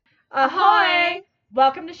Ahoy!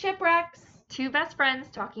 Welcome to Shipwrecks. Two best friends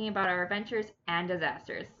talking about our adventures and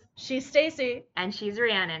disasters. She's Stacy. And she's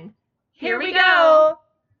Rhiannon. Here we go.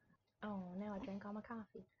 Oh, now I drank all my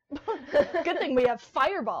coffee. Good thing we have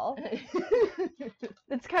Fireball.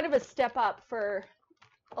 It's kind of a step up for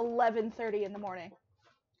 11:30 in the morning.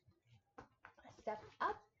 A step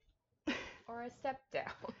up or a step down?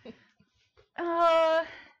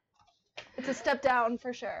 It's a step down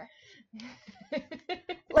for sure.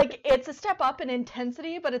 Like, it's a step up in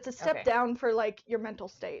intensity, but it's a step down for, like, your mental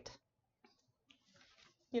state.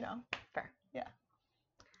 You know? Fair. Yeah.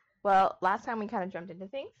 Well, last time we kind of jumped into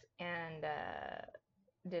things and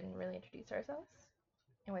didn't really introduce ourselves.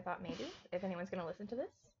 And we thought maybe, if anyone's going to listen to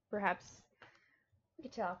this, perhaps we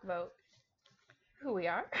could talk about who we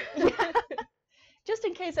are. Yeah. Just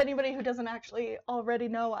in case anybody who doesn't actually already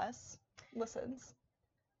know us listens.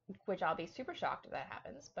 Which I'll be super shocked if that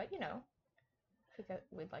happens, but you know, I think that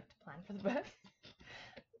we'd like to plan for the best.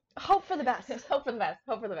 Hope for the best. Hope for the best.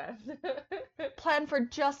 Hope for the best. Plan for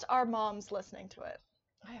just our moms listening to it.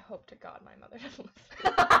 I hope to God my mother doesn't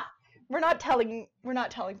listen. We're not telling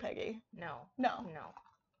Peggy. No. No.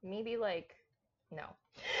 Maybe like no.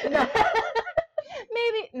 No.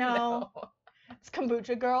 Maybe no. It's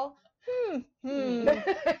kombucha girl.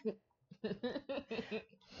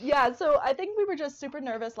 Yeah, so I think we were just super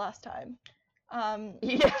nervous last time.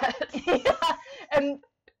 Yes. Yeah, and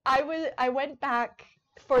I went back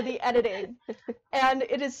for the editing, and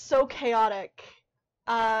it is so chaotic,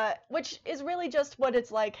 which is really just what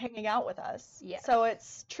it's like hanging out with us. Yes. So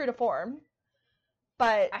it's true to form,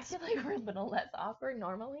 but I feel like we're a little less awkward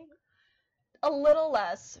normally. a little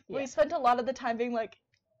less. Yeah. We spent a lot of the time being like,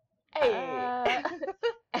 hey.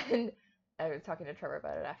 And I was talking to Trevor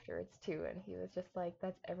about it afterwards too, and he was just like,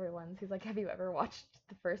 that's everyone's. He's like, have you ever watched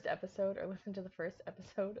the first episode or listened to the first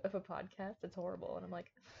episode of a podcast? It's horrible. And I'm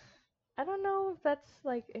like, I don't know if that's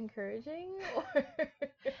like encouraging or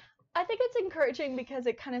I think it's encouraging because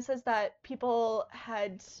it kind of says that people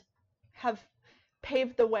have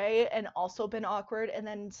paved the way and also been awkward and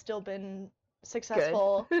then still been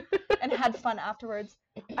successful and had fun afterwards.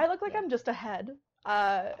 I look like I'm just ahead.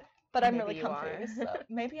 But I'm really comfy, so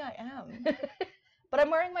maybe I am. But I'm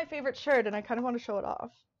wearing my favorite shirt, and I kind of want to show it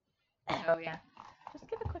off. Oh yeah. Just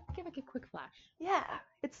give a quick flash. Yeah,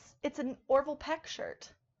 it's an Orville Peck shirt.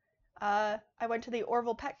 I went to the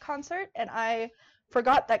Orville Peck concert, and I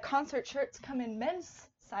forgot that concert shirts come in men's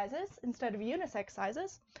sizes instead of unisex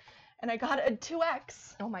sizes, and I got a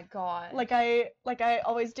 2X. Oh my god. Like I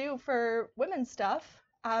always do for women's stuff.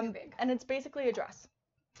 Too big. And it's basically a dress.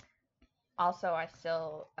 Also, I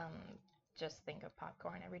still just think of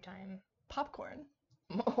popcorn every time. Popcorn.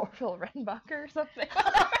 Orville Redenbacher or something.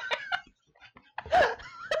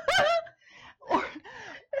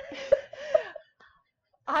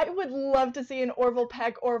 I would love to see an Orville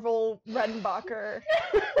Peck, Orville Redenbacher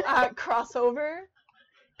crossover,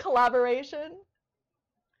 collaboration.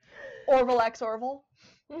 Orville x Orville.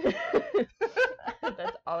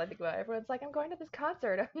 That's all I think about. Everyone's like, I'm going to this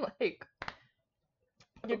concert. I'm like,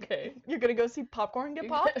 okay. You're gonna go see popcorn get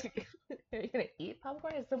popped? Are you gonna eat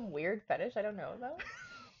popcorn? Is some weird fetish I don't know about?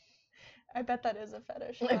 I bet that is a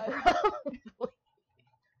fetish. Like, probably.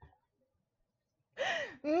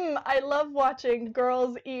 I love watching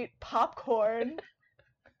girls eat popcorn.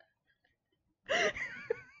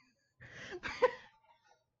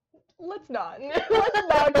 Let's not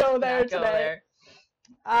go there today.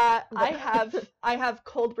 I have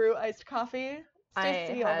cold brew iced coffee.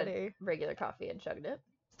 Stacy had regular coffee and chugged it.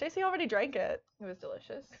 Stacy already drank it. It was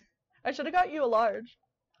delicious. I should have got you a large.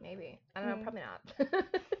 Maybe. I don't know, probably not.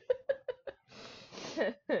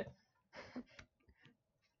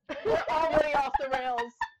 We're already off the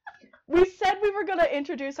rails. We said we were gonna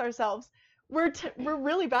introduce ourselves. We're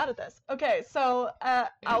really bad at this. Okay, so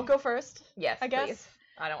I'll go first. Yes, I guess. Please.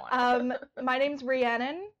 I don't want to. My name's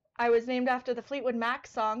Rhiannon. I was named after the Fleetwood Mac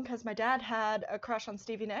song because my dad had a crush on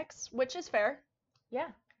Stevie Nicks, which is fair. Yeah.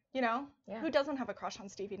 You know? Yeah. Who doesn't have a crush on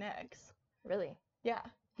Stevie Nicks? Really? Yeah.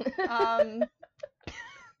 I'm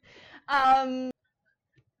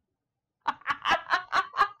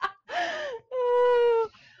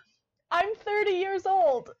 30 years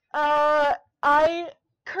old. I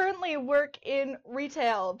currently work in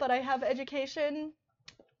retail, but I have education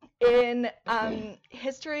in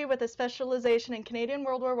history with a specialization in Canadian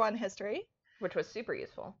World War I history. Which was super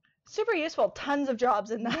useful. Super useful. Tons of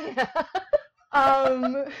jobs in that.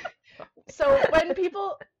 So when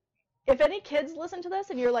people, if any kids listen to this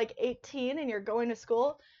and you're like 18 and you're going to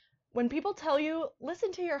school, when people tell you,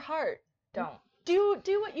 listen to your heart. Don't. Do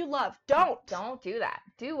what you love. Don't do that.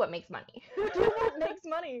 Do what makes money. Do what makes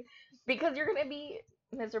money. Because you're gonna be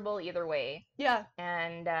miserable either way. Yeah.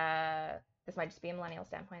 And this might just be a millennial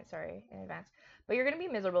standpoint, sorry in advance, but you're going to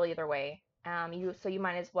be miserable either way. So you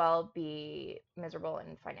might as well be miserable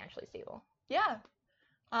and financially stable. Yeah.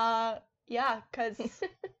 Yeah, because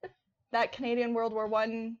that Canadian World War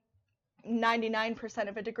I 99%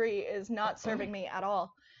 of a degree is not serving me at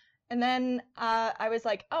all. And then I was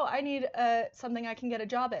like, oh, I need something I can get a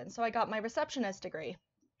job in. So I got my receptionist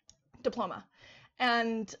diploma.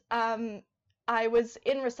 And I was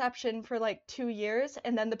in reception for like 2 years,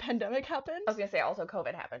 and then the pandemic happened. I was going to say also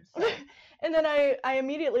COVID happened. So. And then I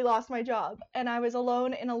immediately lost my job, and I was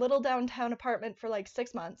alone in a little downtown apartment for like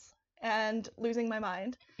 6 months and losing my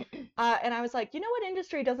mind. And I was like, you know what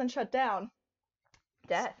industry doesn't shut down?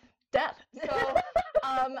 Death. So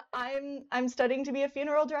I'm studying to be a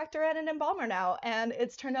funeral director and an embalmer now, and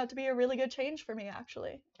it's turned out to be a really good change for me,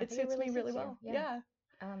 actually. It suits me really well. Yeah.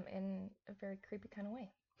 In a very creepy kind of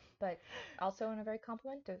way, but also in a very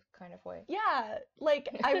complimentive kind of way. Yeah, like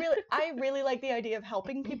I really like the idea of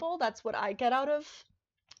helping people. That's what I get out of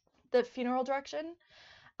the funeral direction.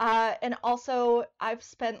 And also I've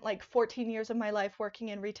spent like 14 years of my life working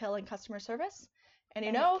in retail and customer service. And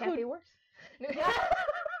you know it can't be worse.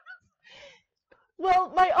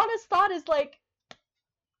 Well, my honest thought is like,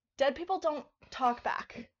 dead people don't talk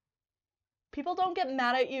back. People don't get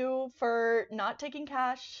mad at you for not taking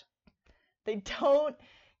cash. They don't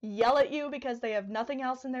yell at you because they have nothing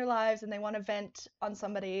else in their lives and they want to vent on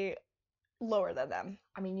somebody lower than them.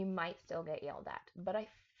 I mean, you might still get yelled at, but I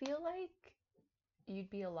feel like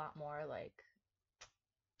you'd be a lot more like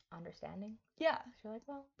understanding. Yeah. You're like,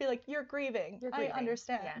 well, be like, you're grieving. I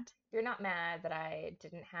understand. Yeah. You're not mad that I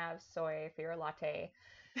didn't have soy for your latte.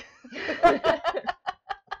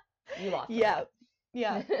 You lost. Yeah.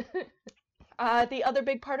 Yeah. The other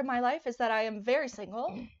big part of my life is that I am very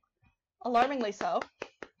single. Alarmingly so.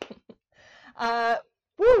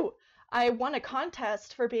 Woo! I won a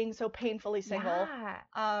contest for being so painfully single.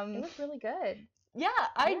 Yeah. It was really good. Yeah,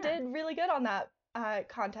 I did really good on that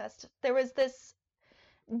contest. There was this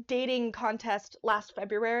dating contest last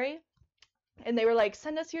February, and they were like,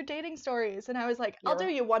 send us your dating stories. And I was like, I'll do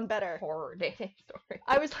you one better. Horror dating story.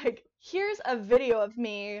 I was like, here's a video of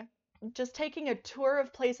me just taking a tour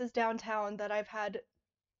of places downtown that I've had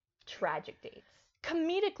tragic dates.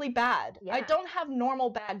 Comedically bad. Yeah. I don't have normal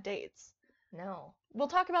bad dates. No. We'll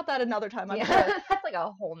talk about that another time, I'm sure. That's like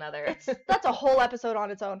a whole nother. That's a whole episode on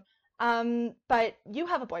its own. But you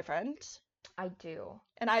have a boyfriend. I do.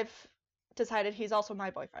 And I've decided he's also my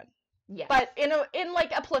boyfriend. Yes. But in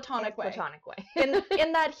like a platonic way. Platonic way.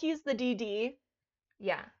 in that he's the DD.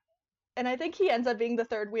 Yeah. And I think he ends up being the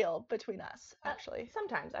third wheel between us, actually.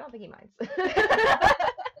 Sometimes. I don't think he minds.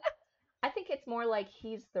 I think it's more like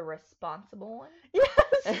he's the responsible one.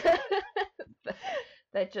 Yes.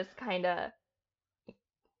 That just kind of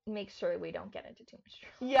makes sure we don't get into too much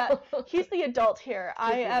trouble. Yeah, he's the adult here.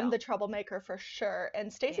 I am the troublemaker for sure.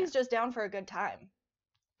 And Stacy's just down for a good time.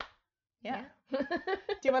 Yeah. Do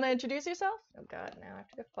you want to introduce yourself? Oh God, now I have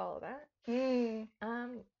to go follow that.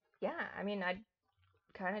 Yeah, I mean, I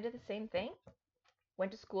kind of did the same thing.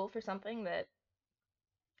 Went to school for something that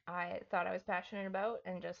I thought I was passionate about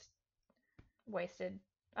and just wasted,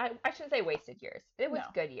 I shouldn't say wasted years. It was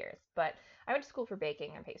good years, but I went to school for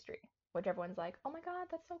baking and pastry, which everyone's like, oh my God,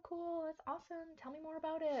 that's so cool. That's awesome. Tell me more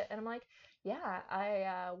about it. And I'm like, yeah,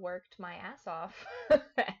 I worked my ass off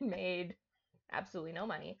and made absolutely no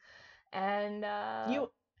money. And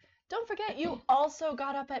you don't forget, you also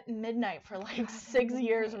got up at midnight for like 6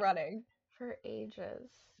 years running. For ages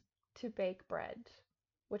to bake bread,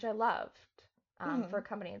 which I loved, for a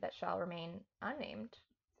company that shall remain unnamed,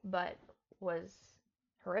 but was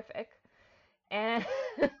horrific. And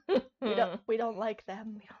we don't like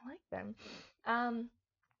them. We don't like them.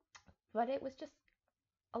 But it was just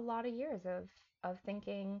a lot of years of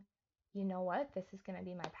thinking, you know what, this is going to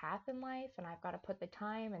be my path in life, and I've got to put the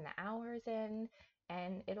time and the hours in,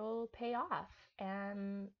 and it'll pay off.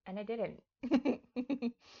 And it didn't.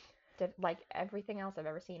 Did like everything else I've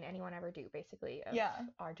ever seen anyone ever do, basically, of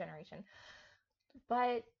our generation.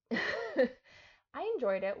 But I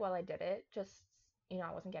enjoyed it while I did it. Just, you know,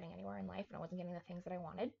 I wasn't getting anywhere in life, and I wasn't getting the things that I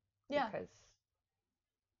wanted. Yeah. Because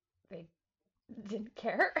they didn't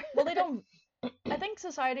care. Well, they don't. I think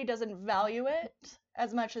society doesn't value it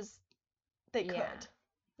as much as they could.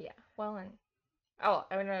 Yeah. Well, and I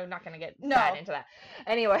mean, I'm not gonna get sad into that.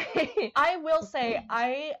 Anyway, I will say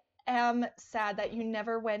I am sad that you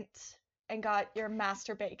never went and got your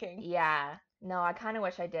master baking. Yeah. No, I kind of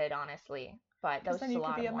wish I did, honestly. But that was just a lot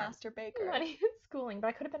more. Then you could be a master baker. Money in schooling, but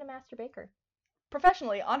I could have been a master baker.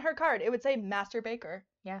 Professionally, on her card, it would say master baker.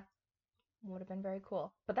 Yeah. Would have been very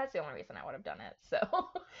cool. But that's the only reason I would have done it. So.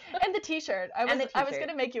 And the t-shirt. I And was the I was t-shirt.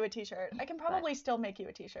 gonna make you a t-shirt. I can probably still make you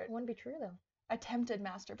a t-shirt. It wouldn't be true though. Attempted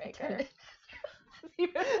master baker.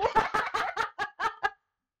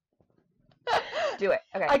 Do it.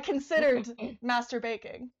 Okay. I considered master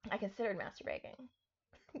baking, I considered masturbating.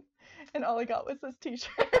 and all I got was this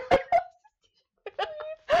t-shirt.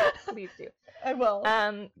 Please do. I will.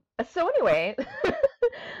 So anyway,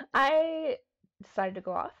 I decided to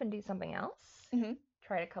go off and do something else. Mhm.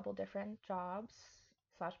 Tried a couple different jobs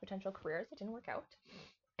 / potential careers. It didn't work out.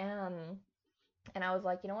 And I was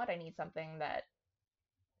like, you know what? I need something that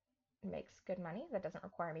makes good money, that doesn't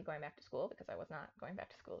require me going back to school, because I was not going back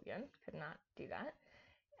to school again. Could not do that.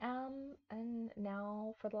 And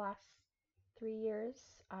now for the last 3 years,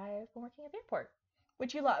 I've been working at the airport,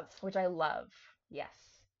 Which you love. which I love. Yes.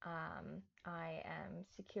 I am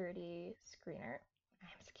security screener. I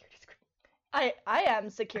am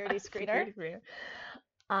security screener. Security screener.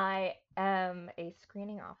 I am a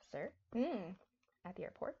screening officer Mm. at the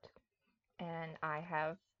airport, and I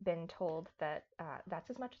have been told that that's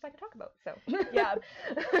as much as I can talk about. So Yeah.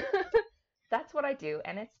 that's what I do,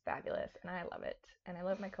 and it's fabulous, and I love it, and I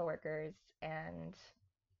love my coworkers, and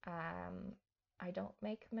I don't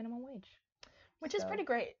make minimum wage, Which is so pretty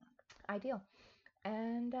great. ideal.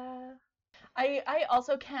 And I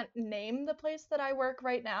also can't name the place that I work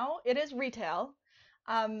right now. It is retail.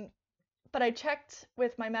 But I checked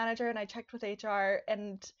with my manager and I checked with HR,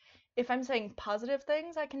 and if I'm saying positive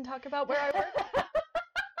things, I can talk about where I work.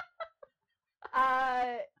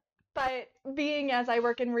 But being as I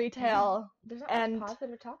work in retail, there's not and much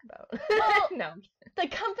positive to talk about. Well, No. the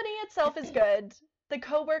company itself is good. The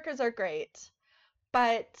coworkers are great.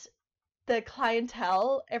 But the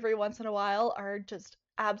clientele every once in a while are just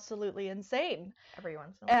absolutely insane. Every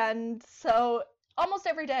once in a while. And so almost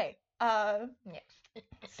every day. Yeah.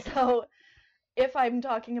 So if I'm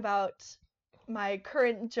talking about my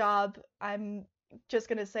current job, I'm just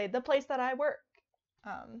going to say the place that I work.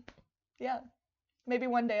 Yeah. Maybe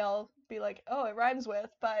one day I'll be like, oh, it rhymes with,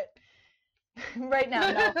 but right now,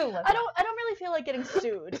 no. I don't really feel like getting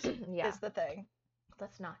sued Yeah. is the thing.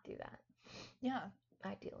 Let's not do that. Yeah.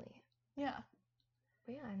 Ideally. Yeah.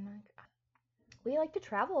 But yeah, I'm like, we like to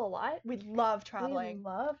travel a lot. We love traveling. We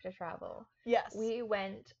love to travel. Yes. We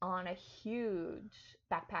went on a huge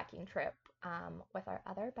backpacking trip with our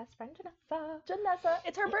other best friend, Janessa. Janessa,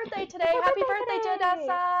 it's her birthday today. It's her Happy birthday, birthday!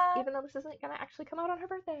 Janessa. Even though this isn't going to actually come out on her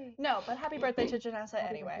birthday. No, but happy birthday to Janessa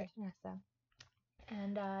Happy anyway. birthday, Janessa.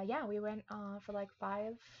 And yeah, we went for like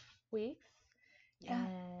 5 weeks. Yeah.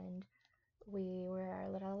 And we were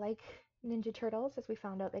little like Ninja Turtles, as we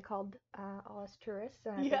found out they called all us tourists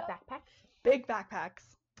in our Yeah. big backpacks. Big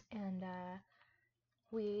backpacks. And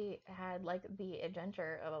we had like the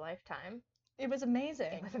adventure of a lifetime. It was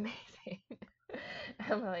amazing. It was amazing.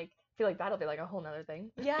 I'm like, I feel like that'll be like a whole nother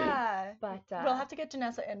thing. Yeah. But We'll have to get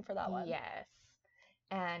Janessa in for that one. yes.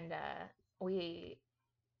 And we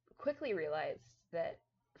quickly realized that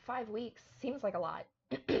 5 weeks seems like a lot,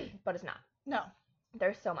 but it's not. No.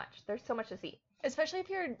 There's so much. There's so much to see. Especially if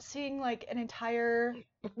you're seeing like an entire,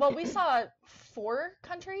 well, we saw 4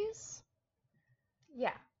 countries.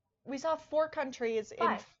 Yeah. We saw 4 countries 5.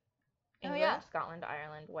 Oh, England, yeah. Scotland,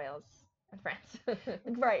 Ireland, Wales, and France.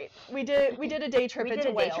 Right. We did a day trip We into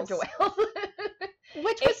did a day Wales. trip to Wales.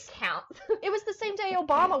 Which It was counts. it was the same day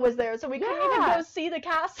Obama was there, so we couldn't even Yeah. go see the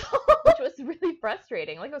castle. Which was really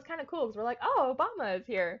frustrating. Like, it was kind of cool because we're like, oh, Obama is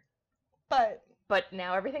here. But But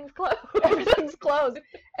now everything's closed. everything's closed.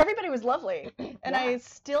 Everybody was lovely. And Yeah. I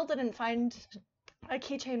still didn't find a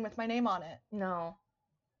keychain with my name on it. No,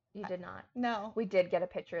 you did not. No. We did get a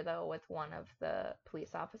picture, though, with one of the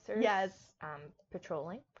police officers. Yes.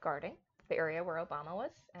 Patrolling, guarding the area where Obama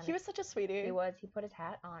was. And He was such a sweetie. He was. He put his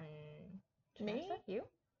hat on. Me? Janessa? You?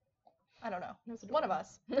 I don't know. It was One of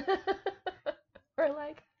us. We're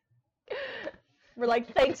like. We're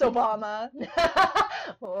like, thanks, Obama.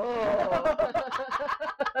 Oh.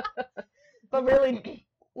 But really,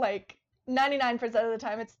 like, 99% of the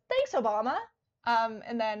time, it's thanks, Obama.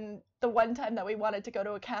 And then the one time that we wanted to go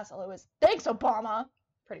to a castle, it was thanks, Obama.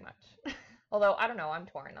 Pretty much. Although, I don't know, I'm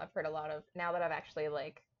torn. I've heard a lot of, now that I've actually,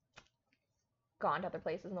 like, gone to other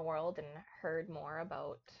places in the world and heard more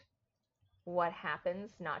about what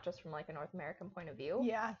happens, not just from, like, a North American point of view.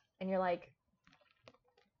 Yeah. And you're like,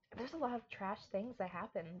 there's a lot of trash things that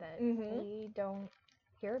happen that Mhm. we don't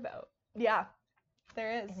hear about. Yeah.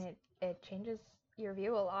 There is. And it changes your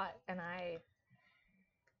view a lot. And I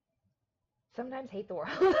sometimes hate the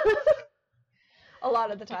world. A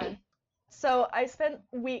lot of the time. So I spent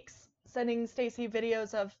weeks sending Stacy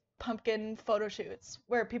videos of pumpkin photo shoots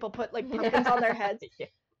where people put like pumpkins on their heads. Yeah.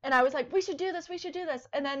 And I was like, we should do this, we should do this.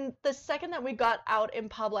 And then the second that we got out in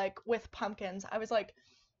public with pumpkins, I was like,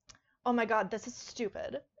 oh my God, this is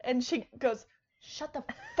stupid. And she goes, shut the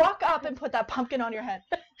fuck up and put that pumpkin on your head.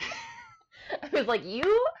 I was like,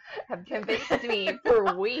 you have convinced me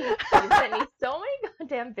for weeks. You sent me so many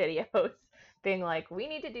goddamn videos being like, we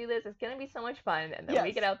need to do this. It's going to be so much fun. And then we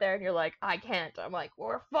Yes. get out there and you're like, I can't. I'm like,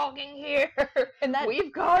 we're fucking here. And that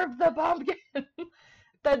We've carved the pumpkin.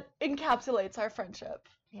 that encapsulates our friendship.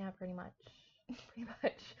 Yeah, pretty much. Pretty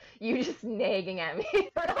much. You just nagging at me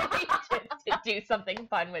for ages to do something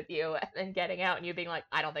fun with you and then getting out and you being like,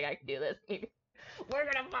 I don't think I can do this. We're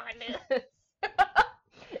going to fucking do this.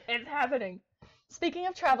 It's happening. Speaking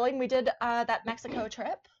of traveling, we did that Mexico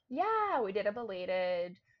trip. Yeah, we did a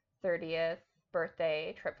belated 30th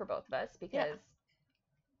birthday trip for both of us because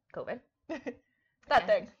COVID. That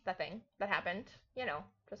thing. That thing that happened, you know,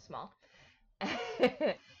 just small.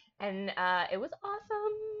 And it was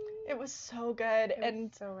awesome. It was so good. It was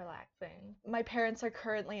And so relaxing. my parents are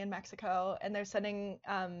currently in Mexico and they're sending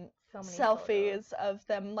So many selfies photos. of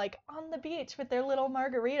them like on the beach with their little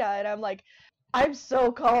margarita. And I'm like, I'm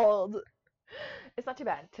so cold. It's not too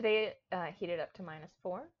bad. Today heated up to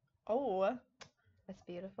 -4. Oh, That's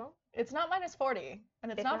beautiful. it's not -40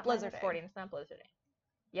 and it's not blizzarding. -40 and it's not blizzarding.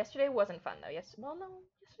 Yesterday wasn't fun though. Well, no,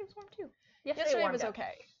 yesterday was warm too. Yesterday warmed was up.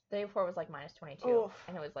 okay. The day before was like -22, Oof.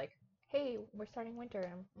 and it was like, hey, we're starting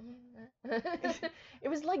winter. It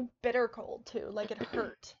was like bitter cold too. Like it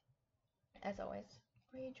hurt. As always.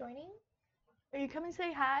 Are you joining? Are you coming to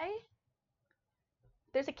say hi?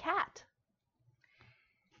 There's a cat.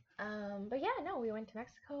 But yeah, no, we went to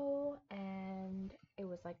Mexico, and it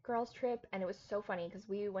was like girls' trip, and it was so funny because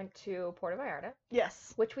we went to Puerto Vallarta,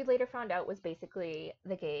 Yes. which we later found out was basically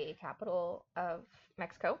the gay capital of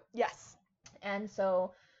Mexico. Yes. And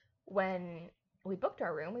so when we booked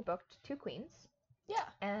our room, we booked 2 queens, Yeah.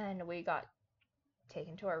 and we got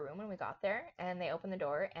taken to our room when we got there, and they opened the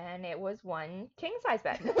door, and it was 1 king-size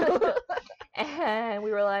bed. And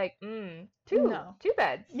we were like, two No.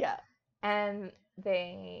 beds. Yeah. And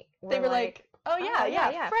they were They were like, oh yeah,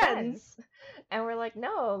 yeah, friends. And we're like,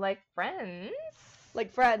 no, like friends.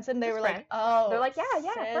 Like friends. And they Just were friends. like, oh, They're like,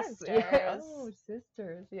 yeah, friends. sisters. Yeah. Oh,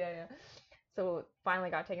 sisters. Yeah. So finally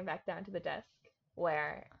got taken back down to the desk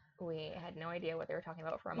where we had no idea what they were talking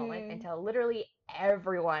about for a moment until literally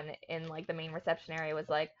everyone in like the main reception area was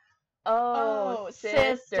like, oh,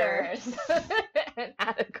 sisters. And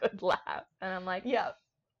had a good laugh. And I'm like, Yeah.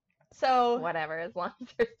 So whatever, as long as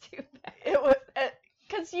there's 2 beds. it was,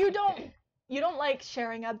 because you don't like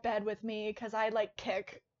sharing a bed with me because I like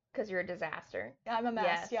kick. Because you're a disaster. I'm a mess.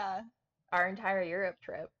 Yes. Yeah. Our entire Europe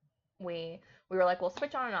trip, we were like, we'll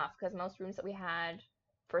switch on and off because most rooms that we had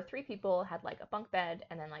for 3 people had like a bunk bed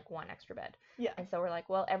and then like 1 extra bed. Yeah. And so we're like,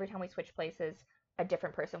 well, every time we switch places, a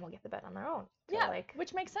different person will get the bed on their own. So Yeah. like,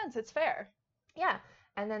 Which makes sense. It's fair. yeah.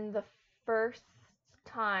 And then the first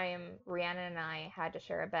time Rhiannon and I had to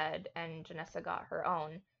share a bed and Janessa got her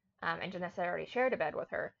own, and Janessa already shared a bed with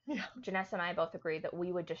her. Yeah. Janessa and I both agreed that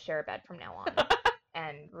we would just share a bed from now on.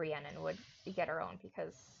 And Rhiannon would get her own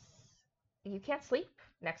because you can't sleep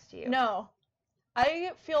next to you. No.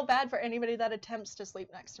 I feel bad for anybody that attempts to sleep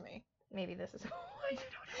next to me. Maybe this is why you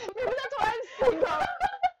don't Maybe that's why I'm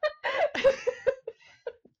single.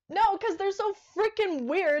 No, because they're so freaking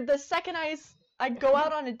weird. The second I go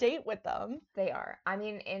out on a date with them. They are. I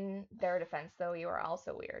mean, in their defense, though, you are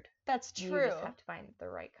also weird. That's You true. just have to find the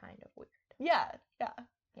right kind of weird. Yeah. Yeah.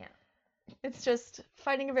 It's just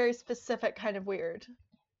finding a very specific kind of weird.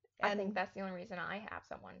 I And think that's the only reason I have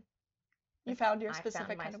someone. you found your I specific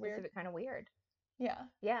found my kind of weird. specific kind of weird. Yeah.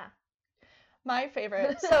 Yeah. My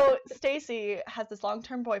favorite. So Stacy has this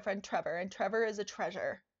long-term boyfriend, Trevor, and Trevor is a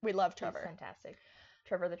treasure. We love He's Trevor. fantastic.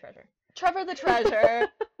 Trevor the treasure. Trevor the treasure.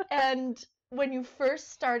 And when you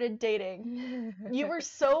first started dating, you were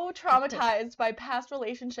so traumatized by past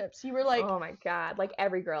relationships. You were like, oh my god. Like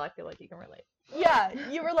every girl, I feel like you can relate. yeah,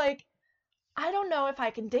 you were like, I don't know if I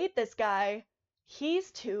can date this guy.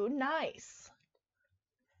 He's too nice.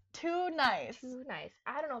 Too nice. Too nice.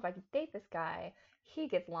 I don't know if I could date this guy. He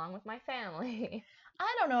gets along with my family.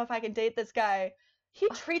 I don't know if I can date this guy. He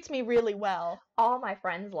treats me really well. All my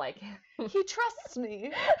friends like him. He trusts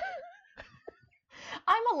me.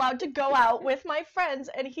 I'm allowed to go out with my friends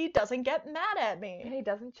and he doesn't get mad at And me. he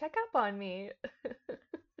doesn't check up on me.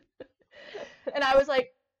 And I was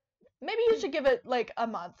like, maybe you should give it like a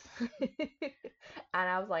month. And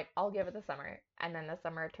I was like, I'll give it the summer. And then the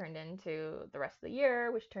summer turned into the rest of the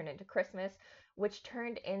year, which turned into Christmas, which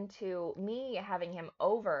turned into me having him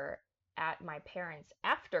over at my parents'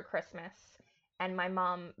 after Christmas. And my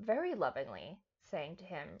mom very lovingly saying to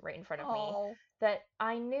him right in front of me Oh. that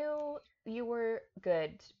I knew you were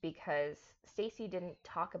good because Stacy didn't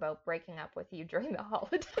talk about breaking up with you during the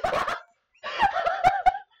holiday.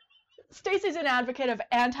 Stacy's an advocate of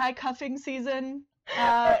anti-cuffing season.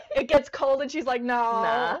 It gets cold and she's like, no.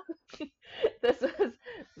 Nah. This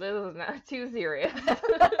was not too serious.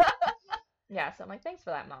 Yeah, so I'm like, thanks for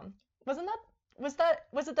that, Mom. Was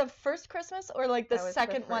it the first Christmas or like the That was the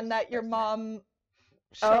second one first that your Christmas. mom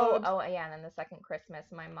showed? Oh, yeah, and then the second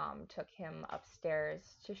Christmas, my mom took him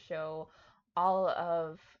upstairs to show all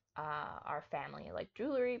of our family, like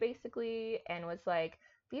jewelry basically, and was like,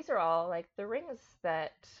 these are all like the rings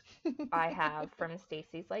that I have from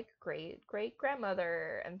Stacy's like great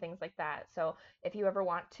grandmother and things like that. So if you ever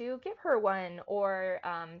want to give her one, or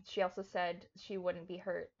she also said she wouldn't be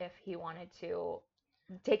hurt if he wanted to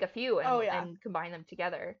take a few and combine them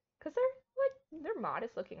together, because they're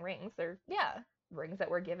modest looking rings. They're Yeah. rings that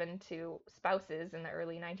were given to spouses in the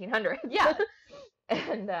early 1900s. Yeah.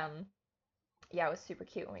 And yeah, it was super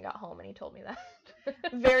cute when we got home and he told me that.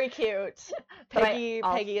 Very cute. But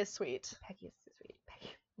Peggy is sweet. Peggy is so sweet.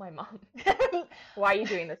 Peggy, my mom. Why are you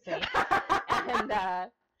doing this to me? And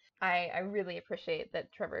I really appreciate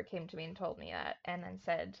that Trevor came to me and told me that, and then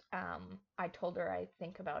said, I told her I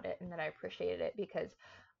think about it and that I appreciated it because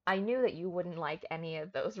I knew that you wouldn't like any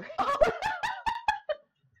of those rings.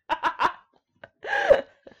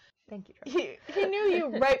 Thank you, Trevor. He knew you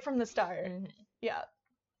right from the start. Mhm. Yeah.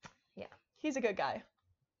 Yeah. He's a good guy.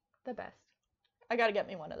 The best. I gotta get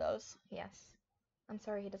me one of those. Yes. I'm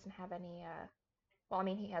sorry he doesn't have any, well, I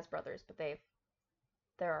mean, he has brothers, but they're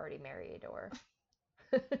already married or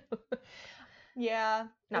Yeah.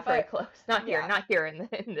 not very close. Not here, yeah. not here in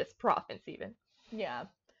this province even. Yeah.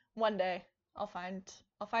 One day I'll find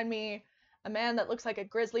me a man that looks like a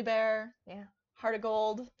grizzly bear. Yeah. Heart of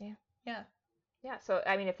gold. Yeah. Yeah. Yeah, so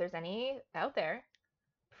I mean, if there's any out there,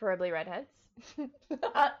 preferably redheads,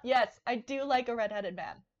 Yes, I do like a redheaded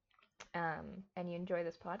man. and you enjoy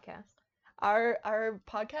this podcast, Our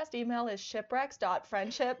podcast email is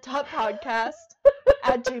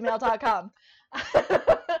shipwrecks.friendship.podcast@gmail.com.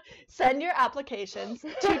 Send your applications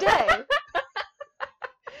today.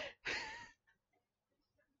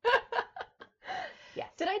 Yes.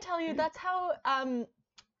 Did I tell you that's how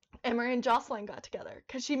Emery and Jocelyn got together?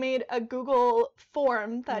 Because she made a Google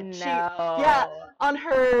form that on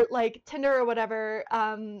her like Tinder or whatever.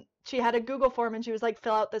 She had a Google form and she was like,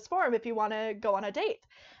 fill out this form if you want to go on a date.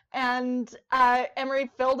 And Emery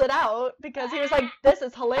filled it out because he was like, this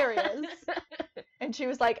is hilarious. And she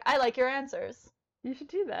was like, I like your answers. You should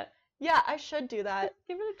do that. Yeah, I should do that.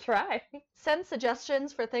 Give it a try. Send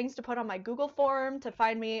suggestions for things to put on my Google form to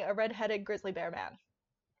find me a redheaded grizzly bear man.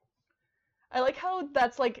 I like how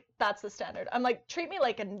that's the standard. I'm like, treat me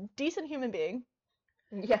like a decent human being.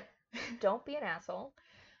 Yeah. Don't be an asshole.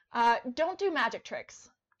 Don't do magic tricks.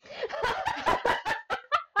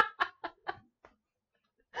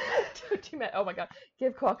 Oh my god.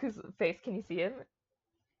 Give Kwaku's face. Can you see him?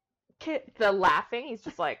 Kid, The laughing. He's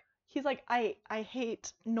just like, he's like, I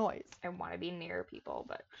hate noise. I want to be near people,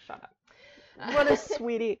 but shut up. What a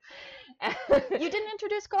sweetie. You didn't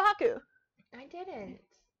introduce Kohaku. I didn't.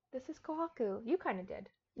 This is Kohaku. You kind of did.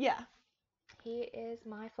 Yeah. He is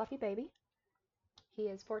my fluffy baby. He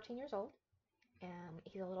is 14 years old.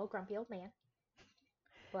 He's a little grumpy old man.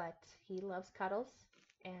 But he loves cuddles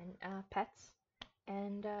and pets.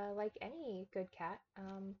 And like any good cat,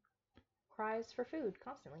 cries for food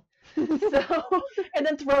constantly. So And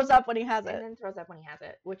then throws up when he has and it. then throws up when he has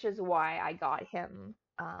it, which is why I got him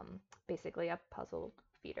basically a puzzle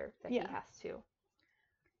feeder that Yeah. he has to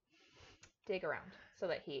dig around so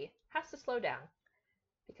that he has to slow down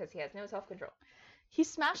because he has no self-control. He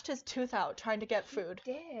smashed his tooth out trying to get food.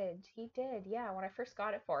 He did, yeah. When I first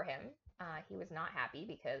got it for him, he was not happy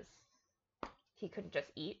because he couldn't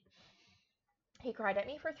just eat. He cried at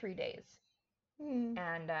me for 3 days. Hmm.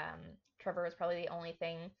 And Trevor was probably the only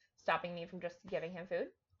thing stopping me from just giving him food.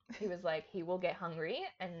 He was like, he will get hungry,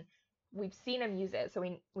 and we've seen him use it, so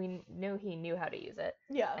we knew he knew how to use it.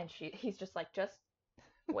 Yeah. And he's just like, just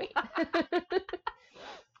wait.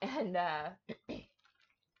 And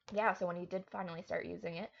yeah, so when he did finally start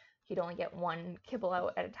using it, he'd only get one kibble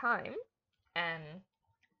out at a time, and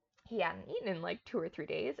he hadn't eaten in like 2 or 3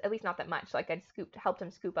 days, at least not that much. Like I'd helped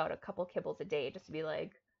him scoop out a couple kibbles a day just to be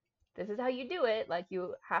like, this is how you do it. Like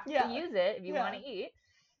you have to use it if you want to eat.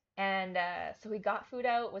 And so he got food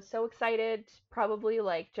out, was so excited, probably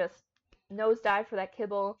like just nosedived for that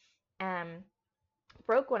kibble, and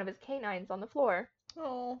broke one of his canines on the floor.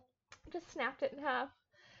 Oh, Just snapped it in half.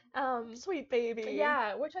 sweet baby.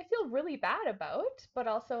 Yeah, which I feel really bad about, but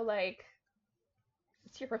also like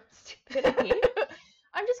It's your own stupidity.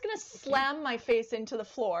 I'm just gonna slam my face into the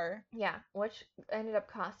floor. Yeah, which ended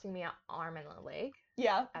up costing me an arm and a leg.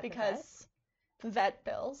 Yeah, At the because vet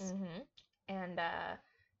bills. Mm-hmm. And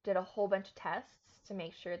did a whole bunch of tests to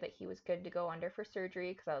make sure that he was good to go under for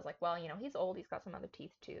surgery, because I was like, well, you know, he's old, he's got some other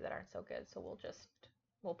teeth too that aren't so good, so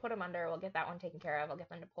we'll put him under, we'll get that one taken care of, I'll get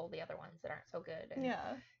them to pull the other ones that aren't so good, and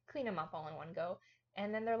Yeah. clean him up all in one go.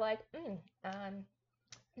 And then they're like,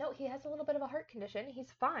 no, he has a little bit of a heart condition,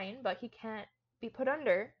 he's fine, but he can't be put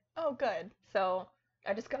under. Oh, good. So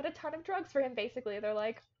I just got a ton of drugs for him, basically. They're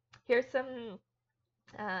like, here's some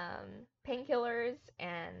painkillers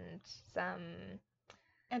and some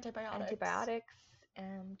Antibiotics.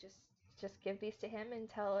 Just give these to him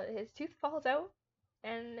until his tooth falls out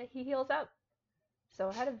and he heals up. So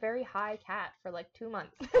I had a very high cat for like 2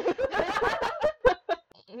 months.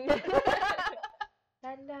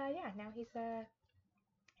 And yeah, now he's a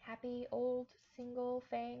happy old single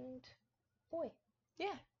fanged boy.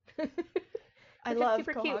 Yeah. I Which love is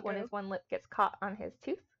super cute when Kohaku. his one lip gets caught on his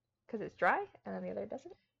tooth because it's dry, and then the other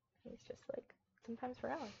doesn't. He's just like, sometimes for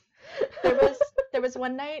hours. There was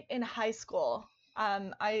one night in high school.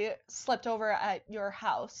 I slept over at your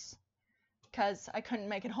house because I couldn't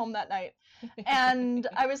make it home that night, and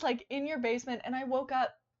I was like in your basement, and I woke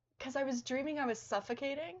up because I was dreaming I was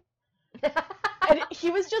suffocating, and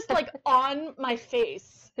he was just like on my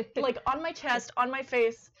face, like on my chest, on my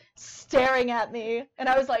face, staring at me, and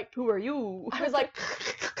I was like, Who are you? I was like,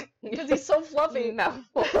 because he's so fluffy. No.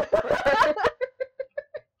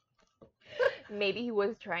 Maybe he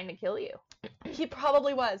was trying to kill you. He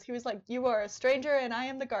probably was. He was like, you are a stranger and I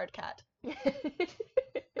am the guard cat.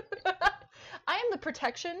 I am the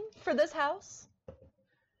protection for this house.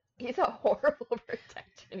 He's a horrible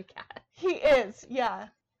protection cat. He is, yeah.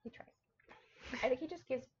 He tries. I think he just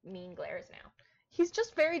gives mean glares now. He's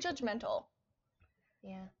just very judgmental.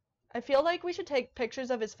 Yeah. I feel like we should take pictures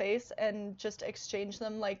of his face and just exchange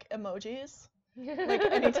them like emojis. Like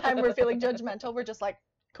anytime we're feeling judgmental, we're just like,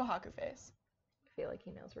 Kohaku face. I feel like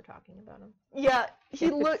he knows we're talking about him. Yeah, he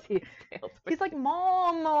look. See his tail He's like,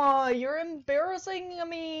 Mama, you're embarrassing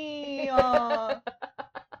me.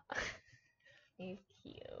 He's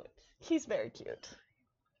cute. He's very cute.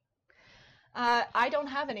 I don't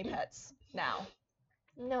have any pets now.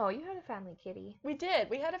 No, you had a family kitty. We did.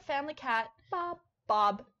 We had a family cat, Bob.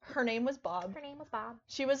 Bob. Her name was Bob. Her name was Bob.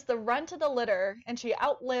 She was the runt of the litter, and she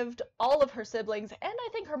outlived all of her siblings, and I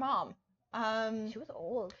think her mom. She was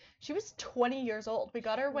old. She was 20 years old. We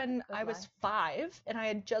got her when I was 5, and I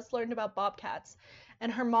had just learned about bobcats.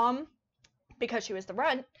 And her mom, because she was the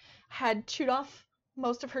runt, had chewed off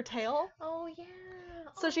most of her tail. Oh, yeah.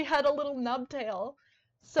 So she had a little nub tail.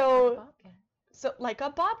 Like a bobcat. So like a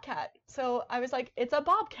bobcat. So I was like, it's a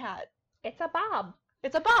bobcat. It's a Bob.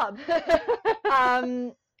 It's a Bob.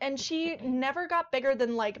 And she never got bigger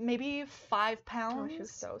than like maybe 5 pounds. Oh, she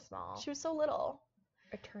was so small. She was so little.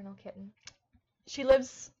 Eternal kitten. She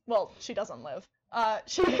lives, well, she doesn't live.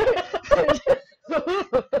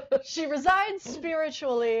 She resides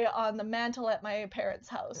spiritually on the mantle at my parents'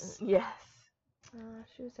 house. Yes.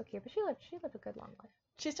 She was so cute, but she lived a good long life.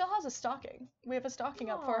 She still has a stocking. We have a stocking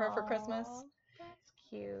up for her for Christmas. Aw, that's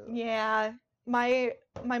cute. Yeah. My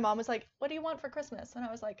mom was like, "What do you want for Christmas?" And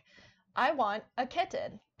I was like, "I want a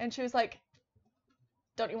kitten." And she was like,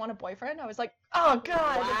 "Don't you want a boyfriend?" I was like, "Oh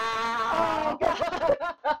God." Wow.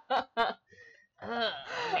 Oh God.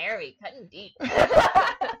 Mary, cutting deep. God.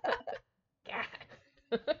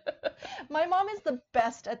 My mom is the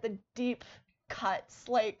best at the deep cuts.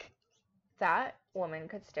 Like, That woman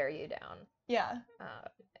could stare you down, yeah.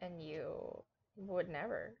 and you would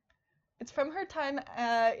never. It's from her time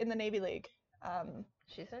in the Navy League.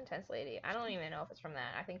 She's an intense lady. I don't even know if it's from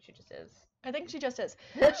that. I think she just is. I think she just is.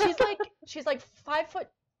 She's like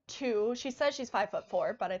 5'2". She says she's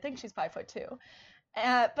 5'4", but I think she's 5'2".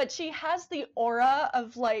 But she has the aura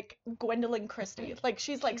of like Gwendolyn Christie. Like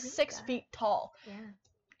she's like 6 feet tall. Yeah.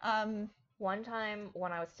 Um. One time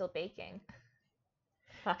when I was still baking,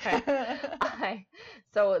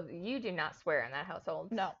 so you do not swear in that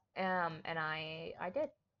household. No. And I did.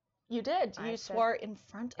 You did. I You said swore in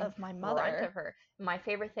front of my mother. In front of her. My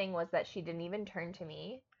favorite thing was that she didn't even turn to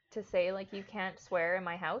me to say like you can't swear in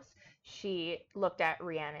my house. She looked at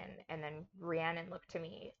Rhiannon, and then Rhiannon looked to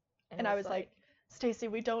me, and I was like, Stacey,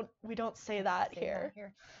 we don't say that here.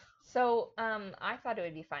 So I thought it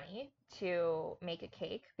would be funny to make a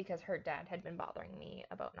cake because her dad had been bothering me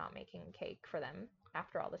about not making a cake for them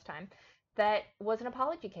after all this time. That was an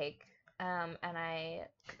apology cake. And I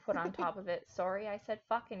put on top of it, sorry I said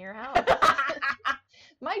fuck in your house.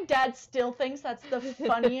 My dad still thinks that's the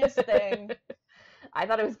funniest thing. I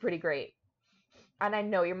thought it was pretty great. And I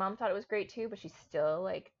know your mom thought it was great too, but she still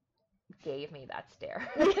like gave me that stare.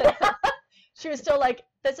 She was still like,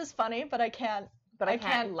 this is funny, but I can't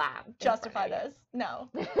laugh. justify this. No.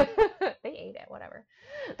 They ate it, whatever.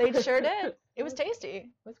 They sure did. It was tasty. It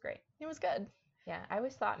was great. It was good. Yeah, I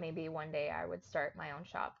always thought maybe one day I would start my own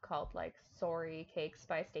shop called like Sorry Cakes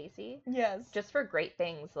by Stacy. Yes. Just for great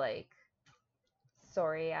things like,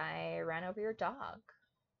 sorry I ran over your dog.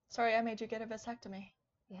 Sorry I made you get a vasectomy.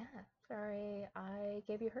 Yeah, sorry I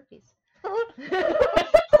gave you herpes.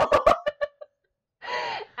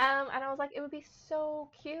 And I was like, it would be so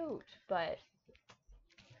cute, but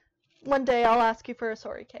one day I'll ask you for a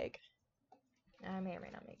sorry cake. I may or may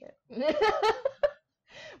not make it.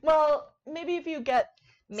 Well, maybe if you get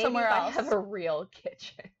Maybe somewhere if else. I have a real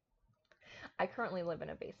kitchen. I currently live in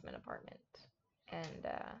a basement apartment, and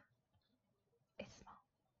it's small.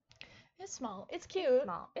 It's small. It's cute.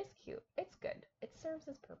 Small. It's cute. It's good. It serves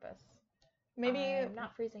its purpose. Maybe I'm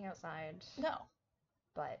not freezing outside. No.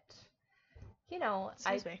 But you know,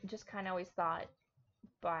 Excuse me. just kind of always thought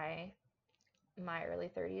by my early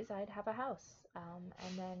 30s I'd have a house,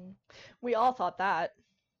 and then We all thought that.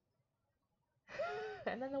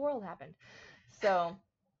 and then the world happened. So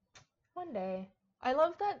one day, I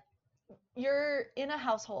love that you're in a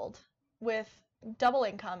household with double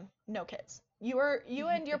income, no kids. You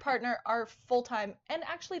and your partner are full-time and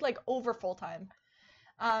actually like over full-time.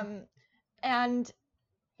 And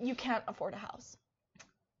you can't afford a house.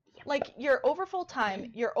 Yep. Like you're over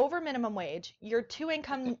full-time, you're over minimum wage, you're 2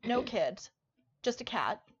 income, no kids, just a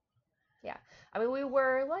cat. I mean, we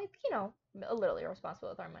were like, you know, a little irresponsible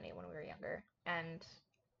with our money when we were younger, and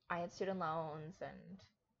I had student loans and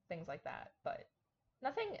things like that, but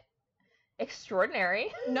nothing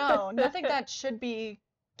extraordinary. No, nothing that should be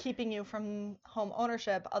keeping you from home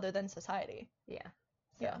ownership other than society. Yeah.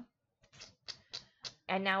 Yeah.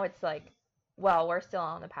 And now it's like, well, we're still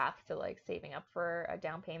on the path to like saving up for a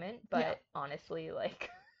down payment, but Yeah. honestly, like,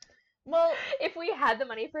 Well, if we had the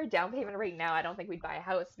money for a down payment right now, I don't think we'd buy a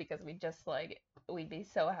house because we'd be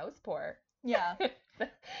so house poor. yeah.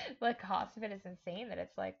 The cost of it is insane that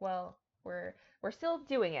it's like, well, we're still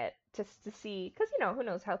doing it to see, because, you know, who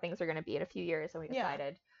knows how things are going to be in a few years, and we Yeah.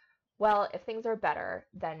 decided, well, if things are better,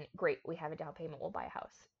 then great, we have a down payment, we'll buy a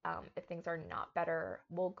house. If things are not better,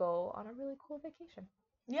 we'll go on a really cool vacation.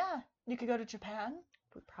 Yeah. You could go to Japan.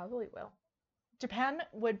 We probably will. Japan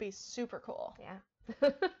would be super cool. Yeah.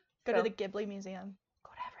 Go So, to the Ghibli Museum.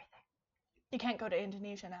 go to everything. You can't go to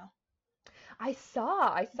Indonesia now. I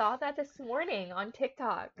saw that this morning on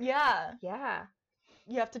TikTok. Yeah. Yeah.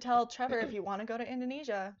 You have to tell Trevor if you want to go to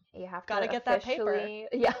Indonesia. You have Gotta to get that paper. officially-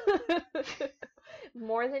 Yeah.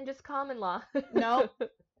 More than just common law. No.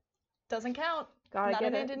 Doesn't count. Gotta Not get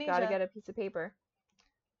in it. Indonesia. Gotta get a piece of paper.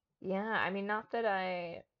 Yeah, I mean, not that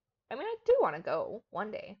I do want to go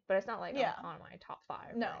one day, but it's not like Yeah. on my top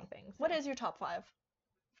 5 No. or anything. What so. is your top 5?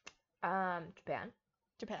 Japan.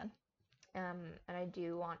 Japan. And I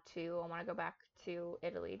want to go back to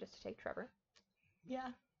Italy just to take Trevor. Yeah.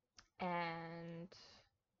 And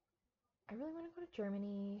I really want to go to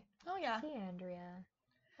Germany. Oh, yeah. See Andrea.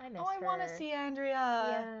 I miss Oh, I want to her. see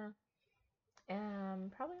Andrea. Yeah.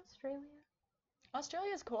 Probably Australia.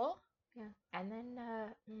 Australia's cool. Yeah. And then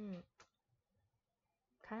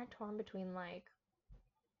kind of torn between like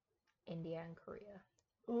India and Korea.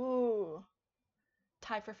 Ooh.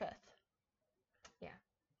 Tie for 5th.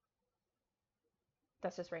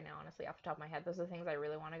 That's just right now, honestly, off the top of my head. Those are the things I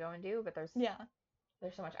really want to go and do, but there's Yeah.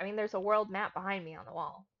 so much. I mean, there's a world map behind me on the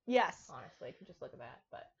wall, Yes. honestly, if you just look at that,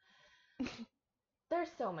 but there's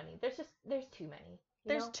so many. There's too many.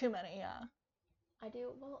 There's know? too many, yeah.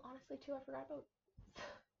 Honestly, too, I forgot about,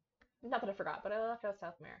 not that I forgot, but I left out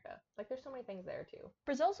South America. Like, there's so many things there, too.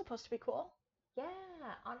 Brazil's supposed to be cool. Yeah,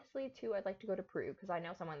 honestly, too, I'd like to go to Peru, because I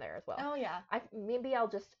know someone there as well. Oh, yeah. I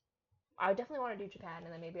definitely want to do Japan,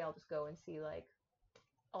 and then maybe I'll just go and see, like,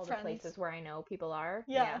 all Friends. the places where I know people are.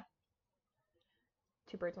 Yeah.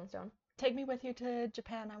 2 birds, 1 stone. Take me with you to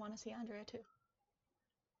Japan. I want to see Andrea, too.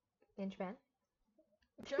 In Japan?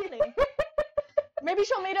 Germany. Maybe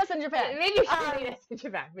she'll meet us in Japan. Maybe you should meet us in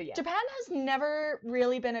Japan, but yeah. Japan has never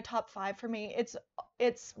really been a top 5 for me. It's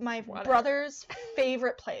my Whatever. brother's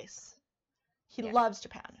favorite place. He Yeah. loves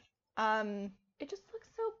Japan. It just looks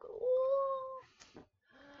so cool.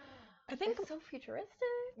 I think It's so futuristic.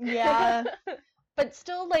 Yeah. But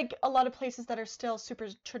still, like, a lot of places that are still super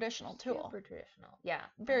traditional, too. Super traditional. Yeah.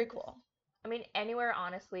 Very cool. I mean, anywhere,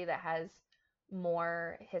 honestly, that has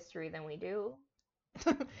more history than we do.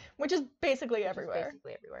 Which is basically which is everywhere.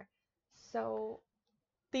 basically everywhere. So,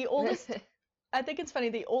 The oldest, I think it's funny,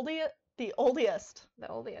 the The oldest. The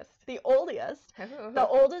oldest. The oldest. The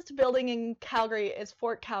oldest building in Calgary is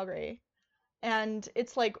Fort Calgary. And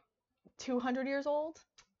it's like 200 years old.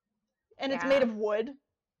 And it's made of wood.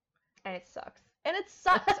 And it sucks. And it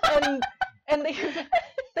sucks. and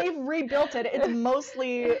they've rebuilt it.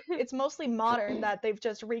 It's mostly modern that they've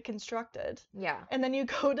just reconstructed. Yeah. And then you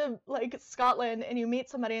go to like Scotland and you meet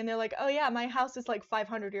somebody and they're like, "Oh yeah, my house is like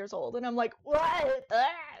 500 years old." And I'm like, "What?"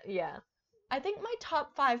 Yeah. I think my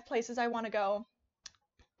top 5 places I want to go.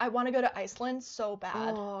 I want to go to Iceland so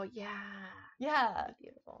bad. Oh yeah. Yeah. That's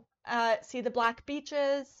beautiful. See the black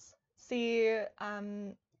beaches. See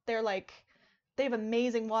they have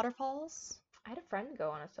amazing waterfalls. I had a friend go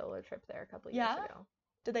on a solo trip there a couple of years ago.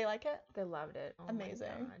 Did they like it? They loved it. Oh amazing.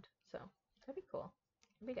 My God. So that'd be cool.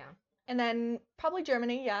 I'd be down. And then probably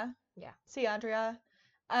Germany, yeah. Yeah. See Andrea.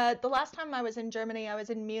 The last time I was in Germany, I was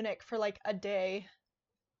in Munich for like a day,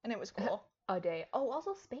 and it was cool. A day. Oh,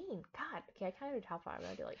 also Spain. God. Okay, I kind of do top 5.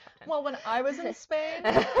 I do like top 10. Well, when I was in Spain,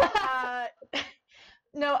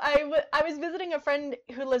 no, I was visiting a friend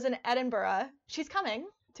who lives in Edinburgh. She's coming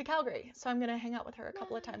to Calgary, so I'm gonna hang out with her a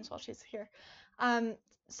couple of times while she's here.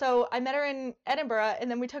 So I met her in Edinburgh,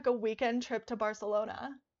 and then we took a weekend trip to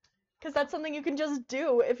Barcelona, because that's something you can just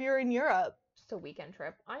do if you're in Europe. Just a weekend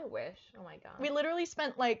trip. I wish. Oh my God. We literally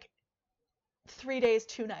spent like 3 days,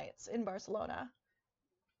 2 nights in Barcelona.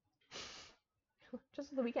 Just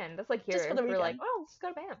for the weekend. That's like here. Just for the we're like, weekend. oh, let's go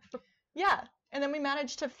to Banff. Yeah, and then we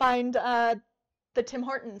managed to find the Tim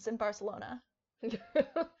Hortons in Barcelona.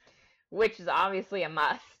 Which is obviously a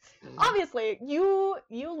must. Obviously, you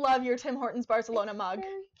love your Tim Hortons Barcelona mug.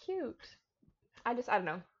 Very cute. I don't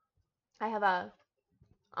know. I have a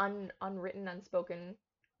unwritten, unspoken,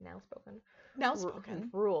 now spoken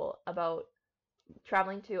rule about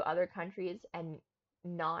traveling to other countries and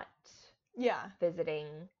not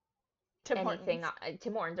visiting Tim Hortons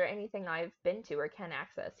or anything I've been to or can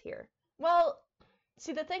access here. Well,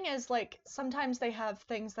 see, the thing is, like, sometimes they have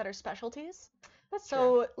things that are specialties. That's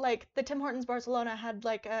so, like, the Tim Hortons Barcelona had,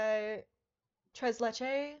 like, a tres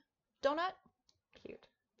leche donut. Cute.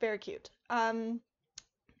 Very cute. And,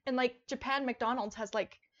 like, Japan McDonald's has,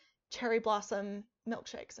 like, cherry blossom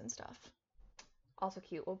milkshakes and stuff. Also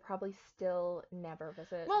cute. We'll probably still never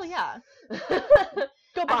visit. Well, yeah.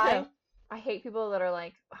 Goodbye. I hate people that are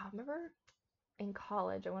like, oh, remember in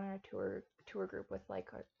college, I went on a tour group with, like,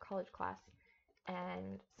 a college class,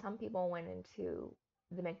 and some people went into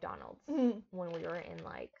the McDonald's when we were in,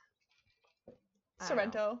 like,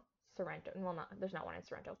 Sorrento. Well, there's not one in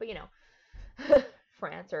Sorrento, but you know,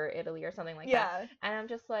 France or Italy or something like that. And I'm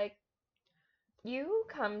just like, you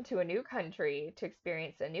come to a new country to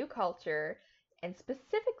experience a new culture, and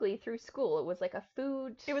specifically through school, it was like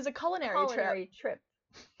it was a culinary trip.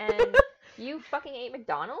 And you fucking ate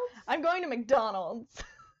McDonald's? I'm going to McDonald's.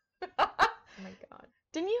 Oh my God.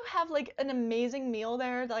 Didn't you have, like, an amazing meal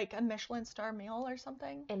there, like a Michelin star meal or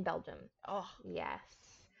something? In Belgium. Oh. Yes.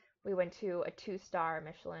 We went to a 2-star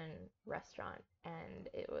Michelin restaurant, and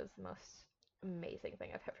it was the most amazing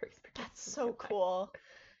thing I've ever experienced. That's so cool.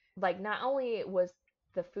 Like, not only was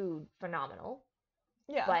the food phenomenal,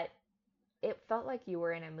 but it felt like you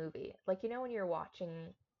were in a movie. Like, you know when you're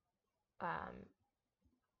watching,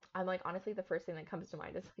 I'm like, honestly, the first thing that comes to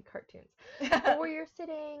mind is like cartoons. Where you're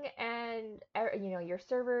sitting and, you know, your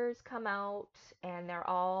servers come out and they're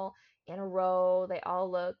all in a row. They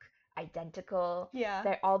all look identical.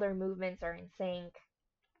 Yeah. All their movements are in sync.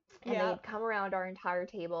 And they'd come around our entire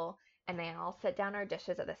table and they all set down our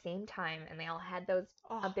dishes at the same time. And they all had those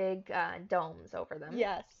big domes over them.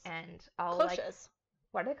 Yes. And all Cloches. like,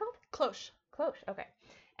 what are they called? Cloche. Cloche, okay.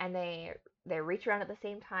 And they reach around at the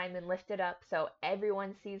same time and lift it up so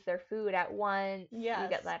everyone sees their food at once. Yes. You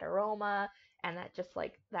get that aroma and that just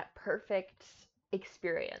like that perfect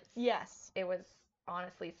experience. Yes. It was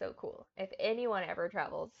honestly so cool. If anyone ever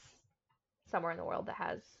travels somewhere in the world that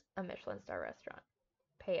has a Michelin star restaurant,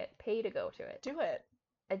 pay to go to it. Do it.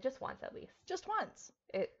 Just once at least. Just once.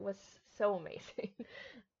 It was so amazing.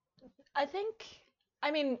 I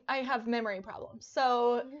mean, I have memory problems.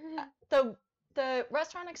 So the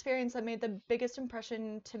restaurant experience that made the biggest